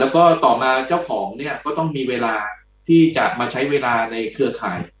แล้วก็ต่อมาเจ้าของเนี่ยก็ต้องมีเวลาที่จะมาใช้เวลาในเครือข่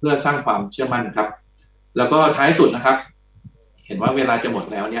ายเพื่อสร้างความเชื่อมั่นครับแล้วก็ท้ายสุดนะครับเห็นว่าเวลาจะหมด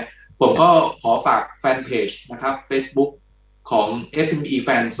แล้วเนี่ยผมก็ขอฝากแฟนเพจนะครับ Facebook ของ SME แฟ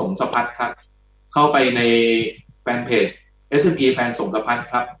นสงสะพัดครับเข้าไปในแฟนเพจ SME แฟนสงสะพัด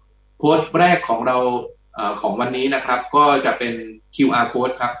ครับโพสต์แรกของเราของวันนี้นะครับก็จะเป็น QR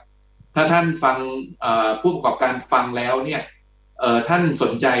code ครับถ้าท่านฟังผู้ประกอบการฟังแล้วเนี่ยท่านส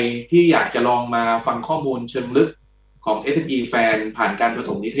นใจที่อยากจะลองมาฟังข้อมูลเชิงลึกของ SME แฟนผ่านการประถ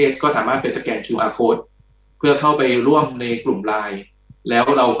มนิเทศก็สามารถไปสแกน QR code เพื่อเข้าไปร่วมในกลุ่ม LINE แล้ว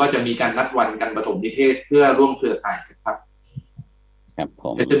เราก็จะมีการนัดวันกันประถมนิเทศเพื่อร่วมเครือข่ายกันครับครับผ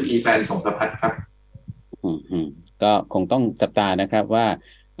ม SME แฟนสงสะพัดครับก็คงต้องจับตานะครับว่า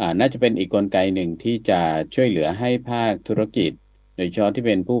น่าจะเป็นอีกกลไกหนึ่งที่จะช่วยเหลือให้ภาคธุรกิจโดยเฉพาะที่เ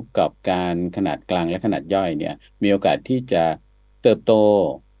ป็นผู้ประกอบการขนาดกลางและขนาดย่อยเนี่ยมีโอกาสที่จะเติบโต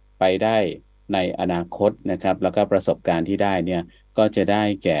ไปได้ในอนาคตนะครับแล้วก็ประสบการณ์ที่ได้เนี่ยก็จะได้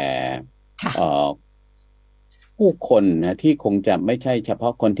แก่ผู้คนนะที่คงจะไม่ใช่เฉพา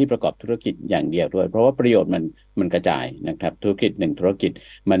ะคนที่ประกอบธุรกิจอย่างเดียวด้วยเพราะว่าประโยชน์มันกระจายนะครับธุรกิจหนึ่งธุรกิจ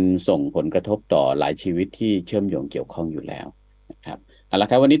มันส่งผลกระทบต่อหลายชีวิตที่เชื่อมโยงเกี่ยวข้องอยู่แล้วนะครับเอาละ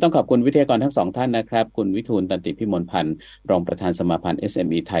ครับวันนี้ต้องขอบคุณวิทยากรทั้งสองท่านนะครับคุณวิทูลตันติพิมลพันธ์รองประธานสมาพันธ์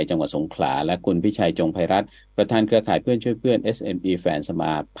SME ไทยจังหวัดสงขลาและคุณพิชัยจงไพรัตน์ประธานเครือข่ายเพื่อนช่วยเพื่อน SME แฟนสม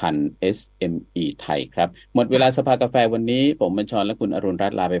าพันธ์ SME ไทยครับหมดเวลาสภากาแฟวันนี้ผมบัญชรและคุณอรุณรั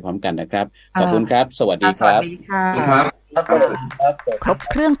ตน์ลาไปพร้อมกันนะครับขอบคุณครับสวัสดีครับสวัสดีค่ะ ครบ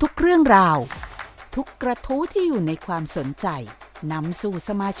เครื่องทุกเรื่องราวทุกกระทู้ที่อยู่ในความสนใจนำสู่ส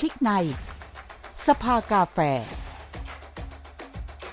มาชิกในสภากาแฟ